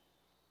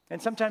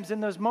 And sometimes in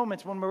those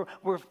moments when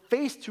we're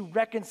faced to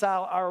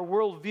reconcile our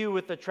worldview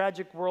with a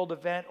tragic world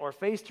event, or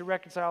faced to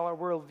reconcile our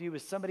worldview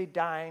with somebody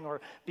dying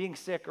or being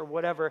sick or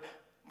whatever,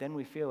 then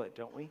we feel it,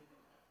 don't we?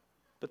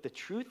 But the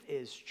truth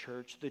is,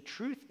 church, the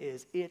truth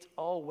is it's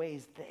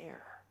always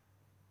there.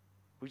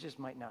 We just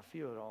might not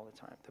feel it all the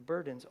time. The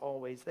burden's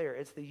always there.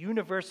 It's the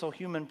universal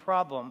human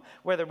problem,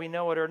 whether we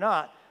know it or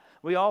not.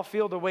 We all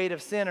feel the weight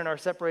of sin and our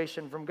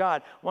separation from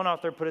God. One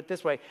author put it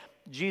this way: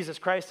 Jesus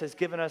Christ has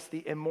given us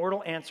the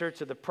immortal answer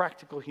to the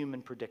practical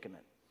human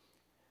predicament.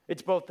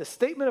 It's both the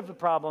statement of the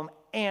problem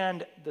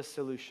and the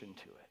solution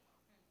to it.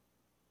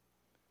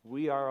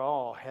 We are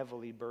all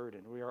heavily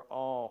burdened. We are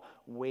all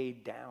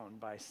weighed down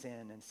by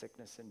sin and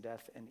sickness and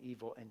death and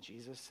evil. And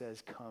Jesus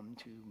says, "Come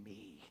to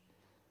me."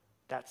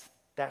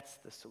 That's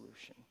the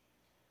solution.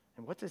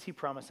 And what does he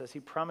promise us? He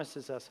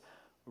promises us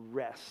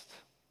rest.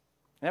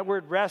 And that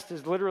word rest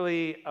is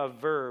literally a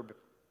verb.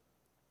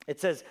 It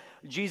says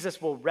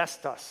Jesus will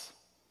rest us.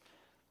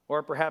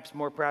 Or perhaps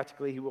more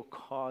practically, he will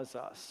cause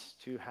us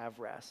to have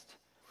rest.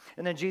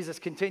 And then Jesus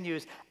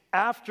continues,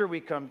 after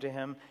we come to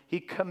him, he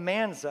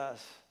commands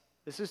us.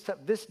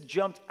 This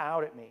jumped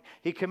out at me.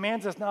 He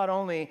commands us not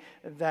only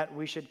that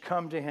we should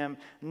come to him,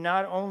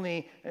 not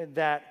only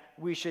that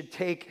we should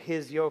take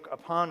his yoke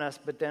upon us,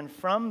 but then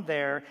from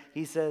there,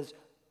 he says,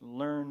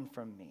 learn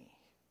from me.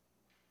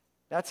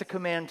 That's a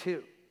command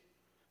too.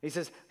 He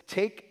says,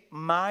 take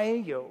my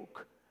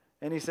yoke,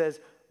 and he says,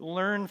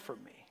 learn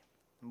from me.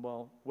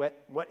 Well,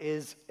 what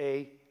is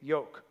a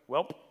yoke?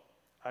 Well,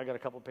 I got a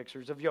couple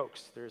pictures of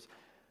yokes. There's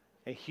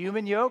a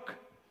human yoke,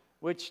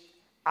 which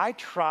I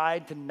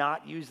tried to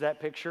not use that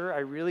picture. I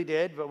really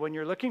did. But when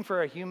you're looking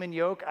for a human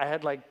yoke, I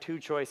had like two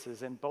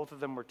choices, and both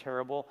of them were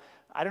terrible.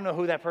 I don't know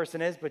who that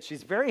person is, but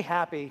she's very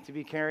happy to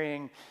be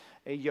carrying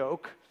a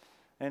yoke.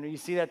 And you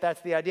see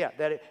that's the idea,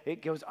 that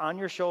it goes on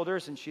your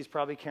shoulders, and she's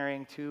probably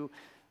carrying two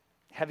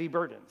heavy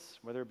burdens,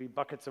 whether it be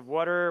buckets of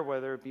water,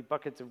 whether it be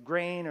buckets of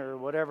grain, or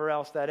whatever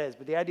else that is.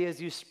 But the idea is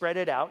you spread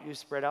it out, you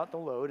spread out the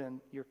load, and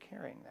you're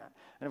carrying that.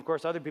 And of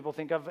course, other people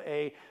think of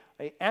a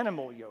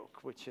animal yoke,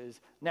 which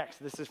is next.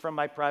 This is from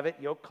my private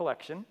yoke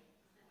collection.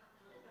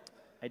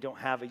 I don't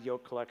have a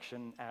yoke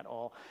collection at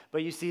all.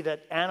 But you see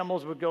that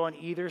animals would go on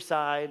either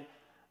side,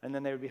 and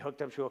then they would be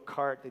hooked up to a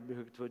cart, they'd be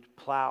hooked to a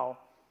plow.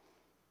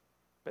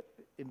 But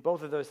in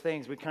both of those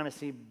things, we kind of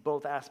see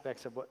both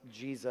aspects of what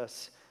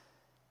Jesus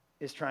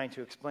is trying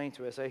to explain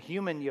to us. A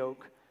human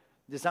yoke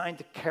designed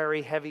to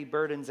carry heavy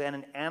burdens, and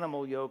an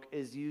animal yoke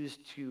is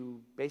used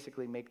to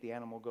basically make the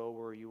animal go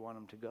where you want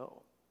him to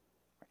go.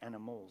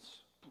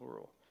 Animals,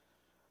 plural.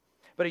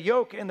 But a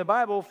yoke in the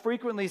Bible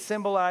frequently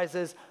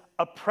symbolizes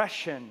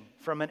oppression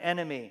from an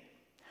enemy.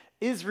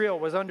 Israel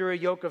was under a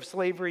yoke of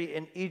slavery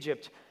in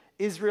Egypt.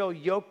 Israel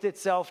yoked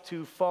itself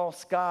to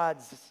false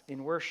gods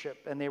in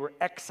worship, and they were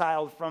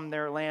exiled from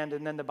their land.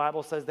 And then the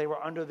Bible says they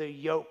were under the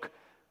yoke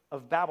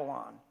of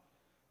Babylon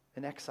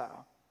in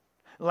exile.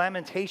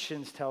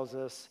 Lamentations tells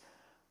us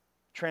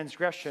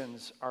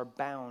transgressions are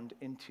bound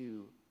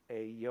into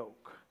a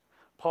yoke.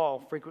 Paul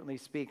frequently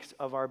speaks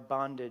of our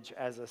bondage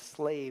as a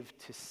slave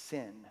to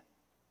sin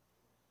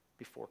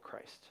before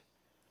Christ.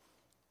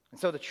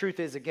 And so the truth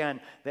is,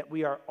 again, that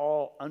we are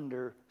all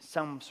under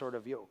some sort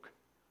of yoke.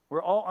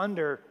 We're all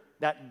under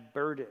that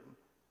burden.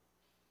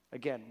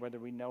 Again, whether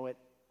we know it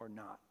or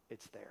not,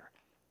 it's there.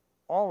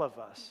 All of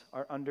us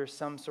are under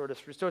some sort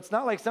of... So it's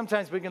not like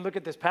sometimes we can look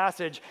at this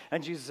passage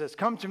and Jesus says,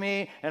 come to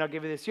me and I'll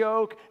give you this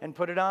yoke and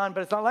put it on.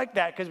 But it's not like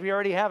that because we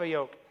already have a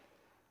yoke.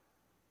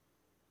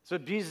 So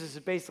Jesus is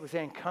basically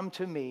saying, come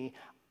to me,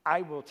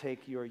 I will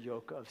take your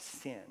yoke of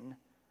sin.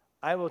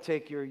 I will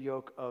take your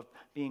yoke of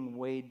being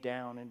weighed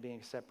down and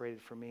being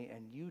separated from me,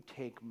 and you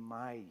take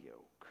my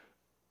yoke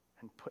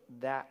and put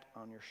that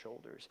on your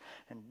shoulders.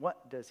 And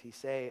what does he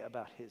say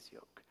about his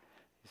yoke?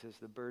 He says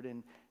the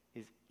burden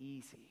is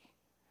easy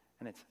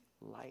and it's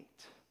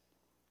light.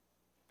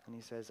 And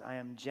he says, I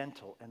am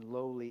gentle and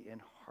lowly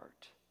in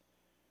heart.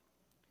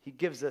 He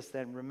gives us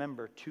then,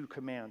 remember, two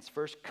commands.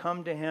 First,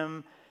 come to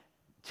him,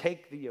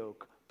 take the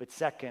yoke. But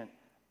second,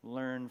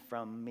 learn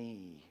from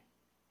me.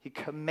 He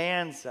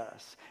commands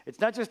us. It's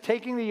not just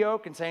taking the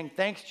yoke and saying,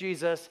 thanks,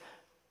 Jesus.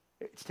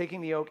 It's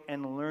taking the yoke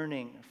and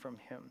learning from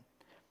him.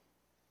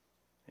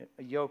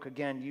 A yoke,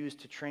 again, used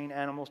to train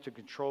animals, to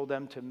control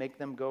them, to make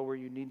them go where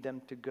you need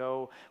them to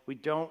go. We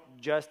don't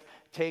just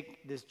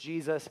take this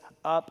Jesus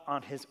up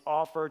on his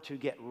offer to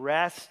get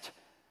rest,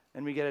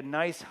 and we get a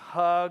nice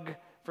hug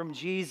from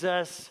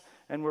Jesus,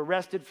 and we're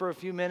rested for a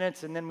few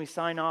minutes, and then we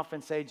sign off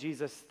and say,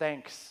 Jesus,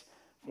 thanks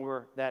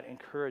for that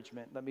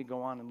encouragement. Let me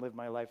go on and live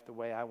my life the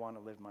way I want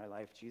to live my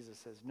life. Jesus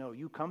says, no,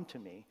 you come to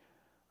me.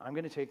 I'm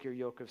going to take your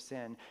yoke of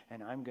sin,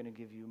 and I'm going to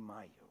give you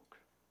my yoke.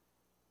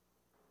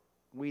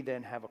 We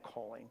then have a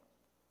calling.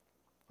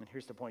 And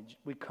here's the point.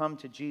 We come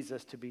to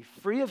Jesus to be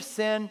free of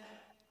sin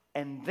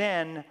and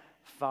then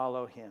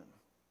follow him.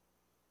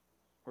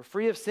 We're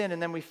free of sin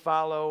and then we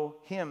follow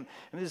him.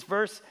 And this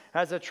verse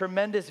has a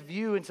tremendous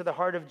view into the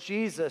heart of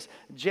Jesus,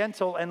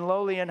 gentle and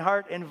lowly in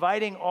heart,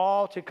 inviting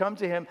all to come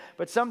to him.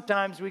 But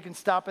sometimes we can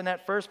stop in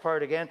that first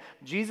part again.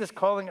 Jesus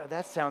calling, oh,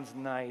 that sounds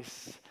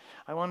nice.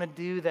 I want to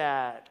do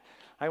that.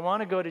 I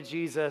want to go to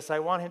Jesus. I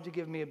want him to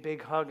give me a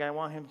big hug. I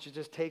want him to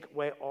just take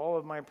away all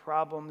of my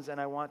problems, and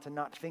I want to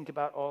not think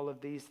about all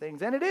of these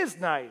things. And it is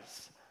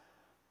nice,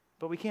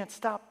 but we can't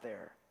stop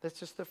there. That's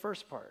just the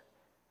first part.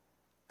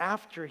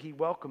 After he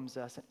welcomes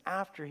us and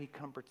after he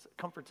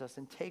comforts us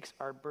and takes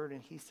our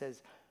burden, he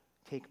says,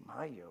 take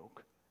my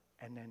yoke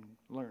and then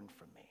learn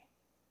from me.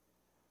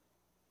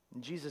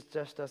 And Jesus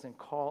just doesn't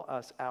call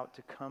us out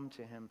to come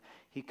to him.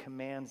 He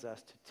commands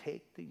us to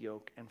take the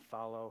yoke and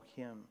follow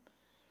him.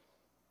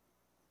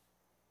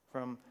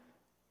 From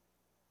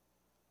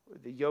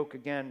the yoke,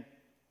 again,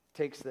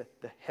 takes the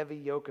heavy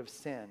yoke of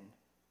sin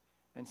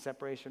and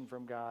separation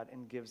from God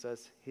and gives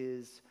us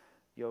his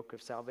yoke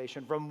of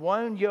salvation. From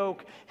one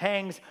yoke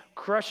hangs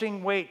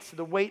crushing weights,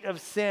 the weight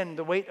of sin,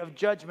 the weight of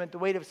judgment, the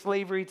weight of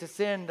slavery to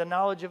sin, the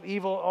knowledge of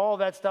evil, all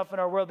that stuff in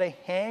our world, they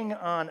hang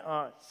on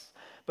us.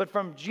 But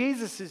from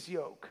Jesus'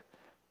 yoke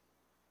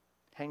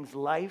hangs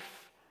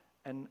life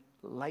and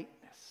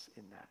lightness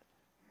in that.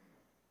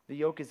 The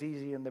yoke is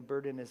easy and the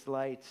burden is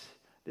light.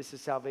 This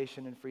is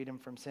salvation and freedom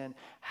from sin.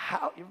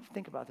 How, you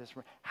think about this,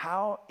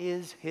 how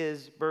is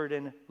his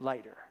burden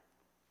lighter?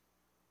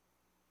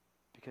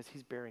 Because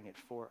he's bearing it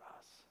for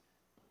us.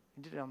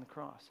 He did it on the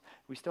cross.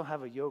 We still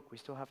have a yoke. We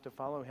still have to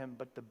follow him,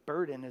 but the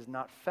burden is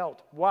not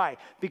felt. Why?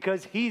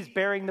 Because he's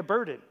bearing the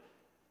burden.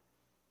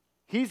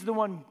 He's the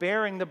one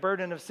bearing the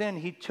burden of sin.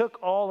 He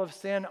took all of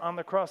sin on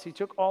the cross. He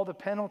took all the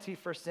penalty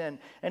for sin,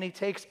 and he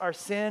takes our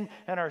sin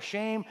and our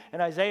shame,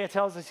 and Isaiah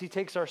tells us he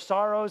takes our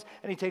sorrows,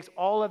 and he takes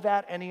all of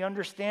that, and he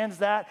understands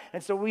that,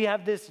 and so we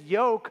have this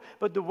yoke,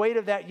 but the weight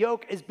of that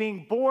yoke is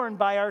being borne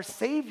by our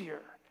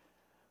Savior.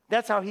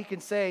 That's how he can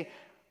say,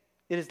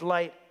 it is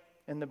light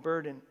and the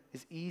burden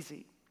is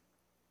easy.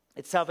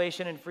 It's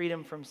salvation and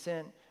freedom from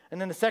sin. And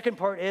then the second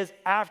part is,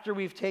 after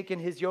we've taken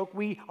his yoke,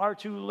 we are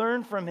to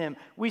learn from him.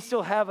 We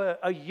still have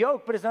a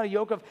yoke, but it's not a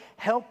yoke of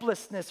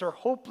helplessness or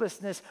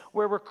hopelessness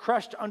where we're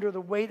crushed under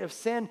the weight of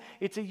sin.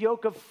 It's a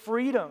yoke of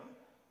freedom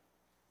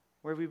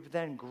where we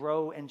then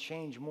grow and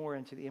change more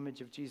into the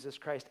image of Jesus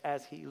Christ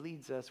as he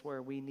leads us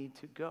where we need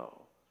to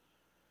go.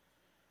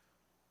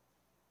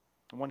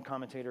 One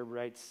commentator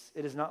writes,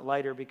 it is not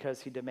lighter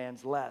because he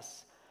demands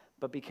less,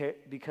 but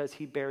because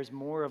he bears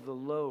more of the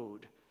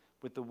load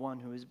with the one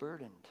who is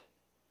burdened.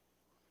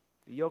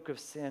 The yoke of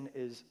sin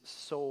is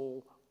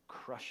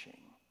soul-crushing,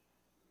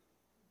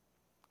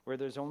 where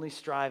there's only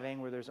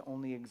striving, where there's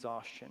only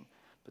exhaustion.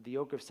 But the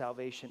yoke of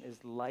salvation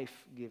is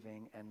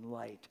life-giving and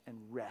light, and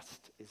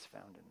rest is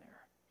found in there.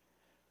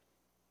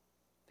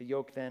 The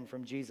yoke then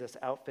from Jesus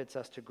outfits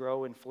us to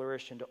grow and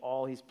flourish into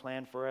all he's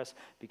planned for us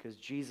because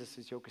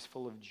Jesus' yoke is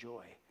full of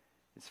joy.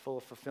 It's full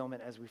of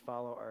fulfillment as we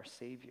follow our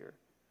Savior.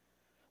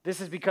 This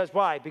is because,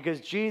 why?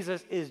 Because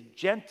Jesus is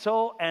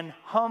gentle and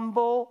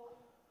humble.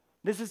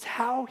 This is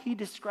how he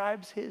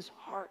describes his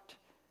heart.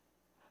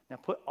 Now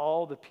put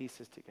all the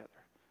pieces together,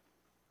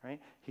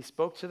 right? He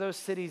spoke to those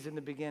cities in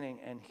the beginning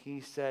and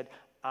he said,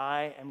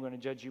 I am going to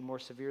judge you more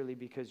severely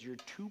because you're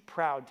too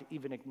proud to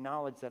even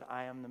acknowledge that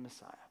I am the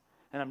Messiah.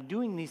 And I'm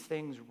doing these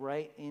things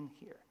right in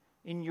here,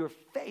 in your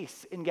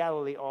face in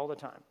Galilee all the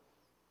time.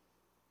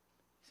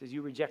 He says,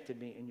 you rejected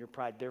me in your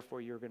pride,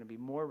 therefore you're going to be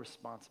more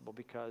responsible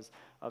because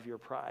of your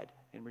pride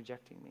in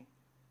rejecting me.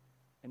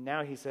 And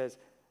now he says,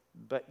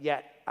 but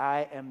yet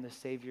I am the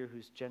Savior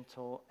who's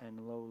gentle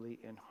and lowly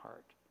in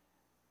heart.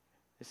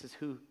 This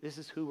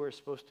is who we're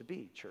supposed to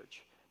be,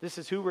 church. This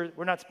is who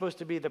we're not supposed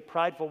to be the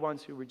prideful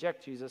ones who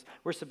reject Jesus.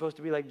 We're supposed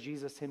to be like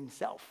Jesus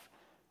himself,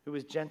 who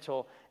is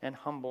gentle and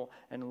humble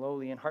and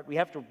lowly in heart. We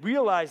have to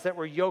realize that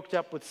we're yoked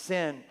up with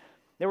sin,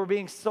 that we're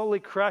being slowly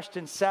crushed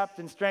and sapped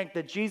in strength,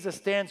 that Jesus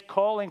stands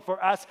calling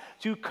for us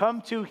to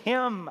come to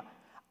him.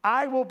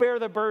 I will bear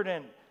the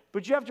burden.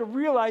 But you have to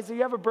realize that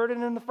you have a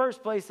burden in the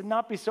first place and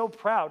not be so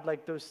proud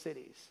like those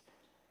cities.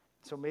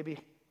 So maybe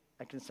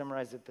I can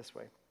summarize it this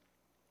way.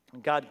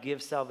 God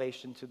gives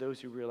salvation to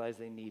those who realize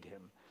they need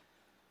him.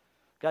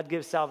 God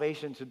gives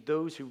salvation to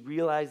those who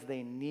realize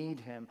they need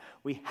him.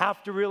 We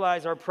have to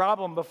realize our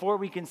problem before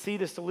we can see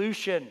the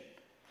solution.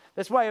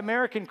 That's why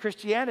American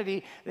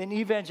Christianity and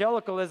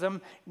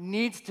evangelicalism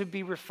needs to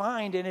be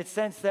refined in its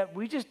sense that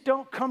we just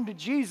don't come to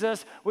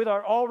Jesus with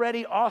our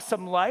already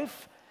awesome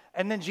life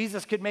and then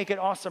Jesus could make it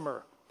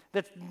awesomer.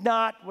 That's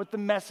not what the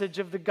message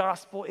of the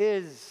gospel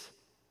is.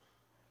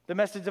 The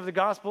message of the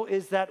gospel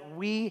is that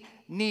we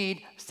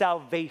need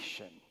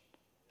salvation.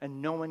 And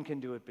no one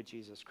can do it but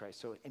Jesus Christ.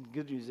 So, and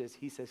good news is,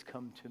 he says,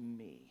 come to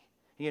me.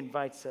 He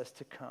invites us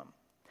to come.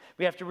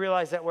 We have to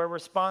realize that we're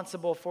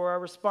responsible for our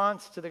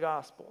response to the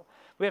gospel.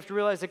 We have to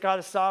realize that God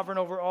is sovereign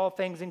over all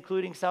things,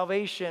 including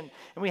salvation.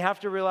 And we have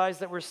to realize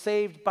that we're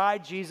saved by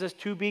Jesus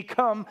to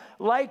become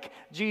like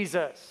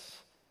Jesus.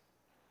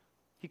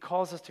 He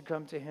calls us to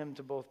come to him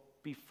to both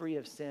be free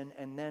of sin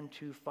and then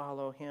to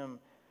follow him.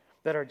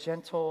 That our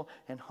gentle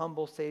and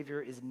humble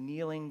Savior is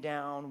kneeling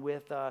down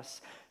with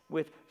us,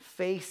 with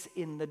face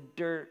in the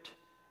dirt,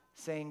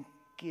 saying,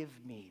 give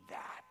me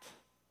that.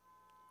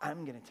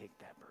 I'm going to take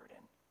that burden.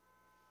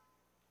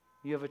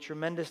 You have a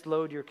tremendous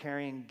load you're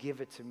carrying. Give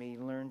it to me.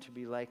 Learn to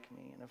be like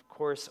me. And of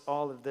course,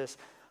 all of this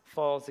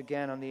falls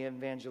again on the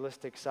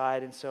evangelistic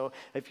side. And so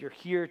if you're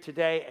here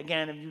today,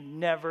 again, if you've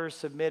never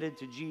submitted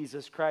to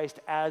Jesus Christ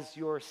as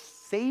your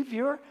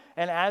Savior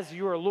and as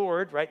your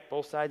Lord, right,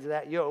 both sides of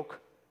that yoke,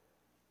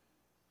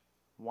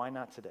 why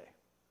not today?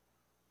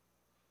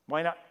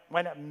 Why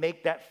not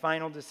make that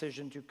final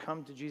decision to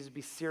come to Jesus?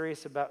 Be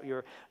serious about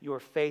your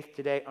faith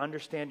today.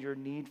 Understand your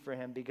need for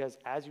him because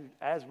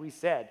as we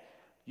said,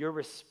 you're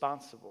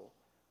responsible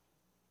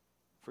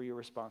for your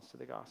response to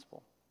the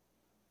gospel.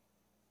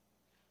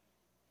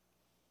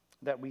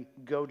 That we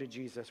go to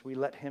Jesus, we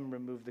let him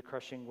remove the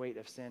crushing weight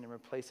of sin and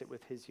replace it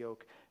with his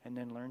yoke, and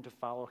then learn to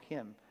follow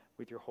him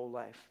with your whole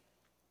life.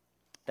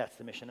 That's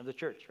the mission of the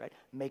church, right?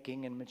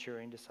 Making and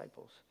maturing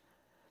disciples.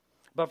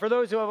 But for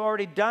those who have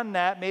already done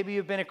that, maybe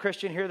you've been a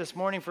Christian here this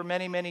morning for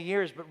many, many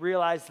years, but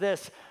realize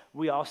this,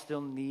 we all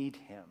still need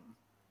him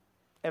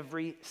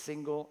every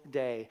single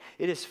day.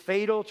 It is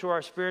fatal to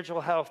our spiritual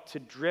health to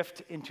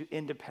drift into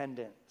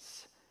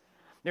independence.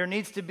 There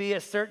needs to be a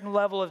certain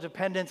level of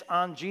dependence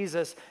on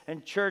Jesus.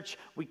 And church,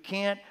 we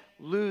can't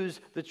lose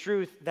the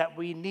truth that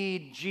we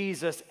need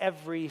Jesus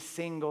every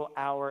single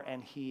hour,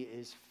 and he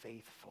is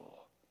faithful.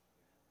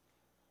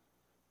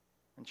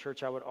 And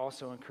church, I would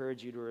also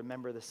encourage you to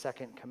remember the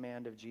second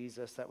command of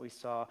Jesus that we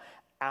saw.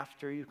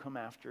 After you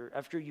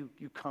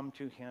come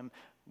to him,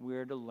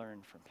 we're to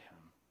learn from him.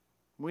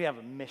 We have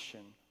a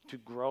mission to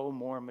grow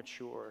more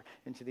mature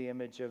into the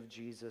image of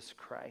Jesus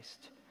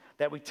Christ.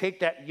 That we take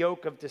that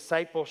yoke of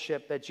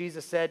discipleship that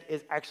Jesus said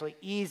is actually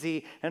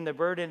easy and the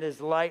burden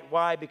is light.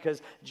 Why?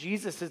 Because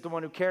Jesus is the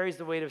one who carries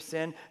the weight of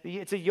sin.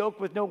 It's a yoke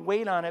with no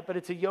weight on it, but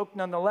it's a yoke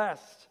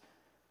nonetheless.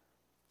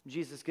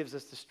 Jesus gives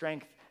us the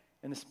strength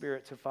and the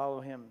Spirit to follow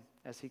him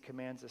as he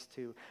commands us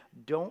to.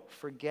 Don't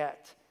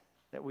forget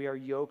that we are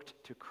yoked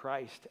to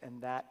Christ, and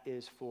that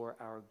is for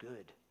our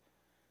good.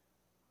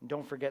 And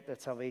don't forget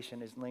that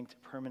salvation is linked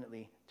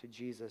permanently to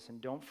Jesus. And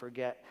don't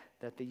forget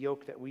that the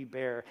yoke that we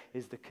bear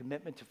is the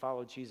commitment to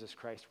follow Jesus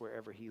Christ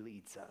wherever he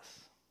leads us.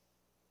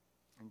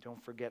 And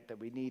don't forget that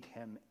we need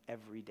him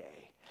every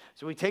day.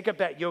 So we take up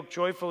that yoke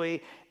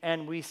joyfully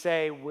and we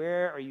say,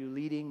 where are you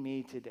leading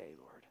me today,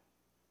 Lord?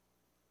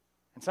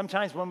 And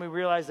sometimes when we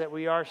realize that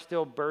we are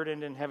still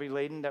burdened and heavy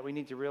laden, that we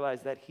need to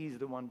realize that he's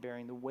the one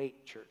bearing the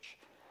weight, church.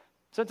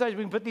 Sometimes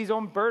we can put these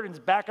own burdens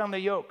back on the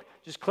yoke,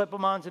 just clip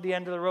them onto the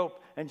end of the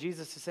rope. And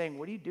Jesus is saying,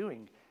 what are you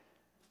doing?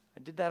 I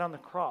did that on the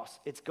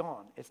cross. It's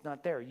gone. It's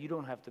not there. You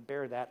don't have to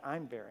bear that.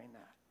 I'm bearing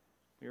that.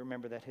 We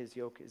remember that his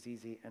yoke is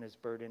easy and his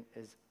burden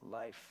is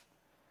light.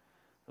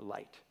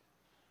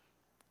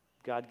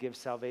 God gives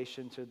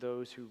salvation to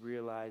those who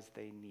realize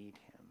they need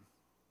him.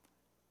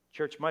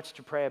 Church, much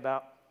to pray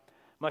about,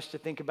 much to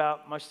think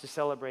about, much to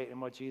celebrate in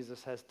what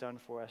Jesus has done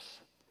for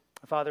us.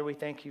 Father, we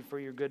thank you for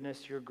your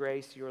goodness, your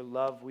grace, your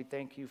love. We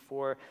thank you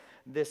for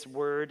this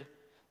word.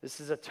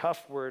 This is a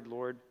tough word,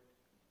 Lord,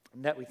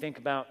 and that we think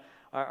about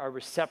our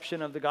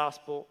reception of the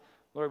gospel.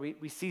 Lord,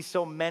 we see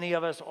so many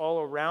of us all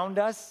around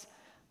us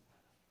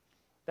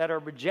that are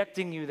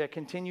rejecting you, that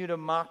continue to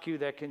mock you,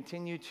 that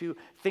continue to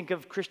think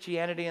of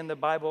Christianity and the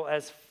Bible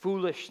as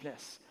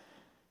foolishness.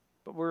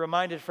 But we're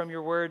reminded from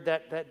your word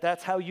that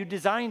that's how you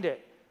designed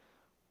it,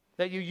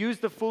 that you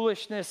used the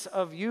foolishness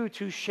of you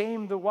to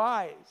shame the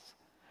wise.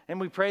 And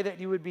we pray that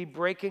you would be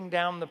breaking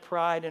down the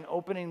pride and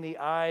opening the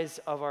eyes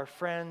of our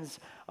friends,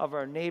 of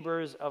our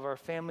neighbors, of our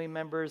family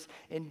members,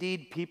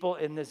 indeed people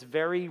in this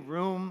very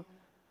room,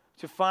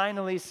 to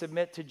finally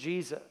submit to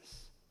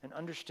Jesus and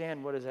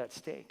understand what is at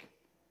stake.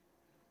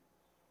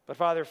 But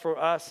Father, for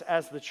us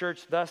as the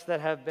church, thus that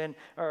have been,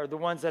 or the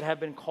ones that have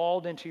been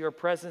called into your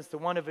presence, the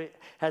one of it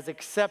has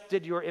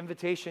accepted your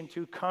invitation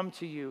to come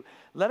to you,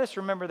 let us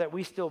remember that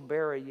we still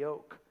bear a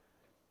yoke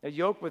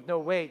with no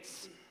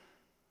weights,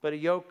 but a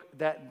yoke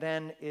that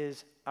then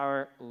is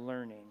our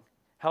learning.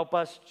 Help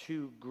us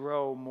to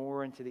grow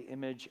more into the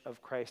image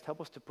of Christ. Help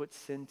us to put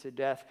sin to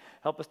death.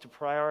 Help us to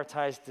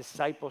prioritize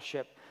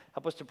discipleship.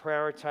 Help us to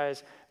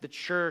prioritize the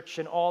church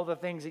and all the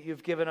things that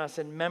you've given us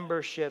in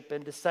membership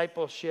and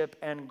discipleship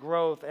and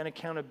growth and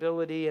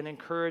accountability and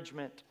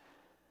encouragement.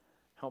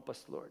 Help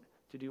us, Lord,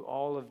 to do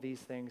all of these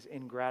things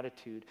in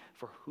gratitude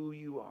for who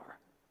you are.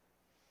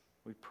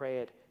 We pray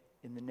it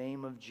in the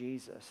name of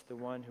Jesus, the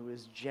one who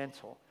is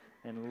gentle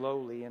and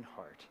lowly in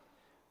heart.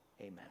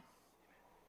 Amen.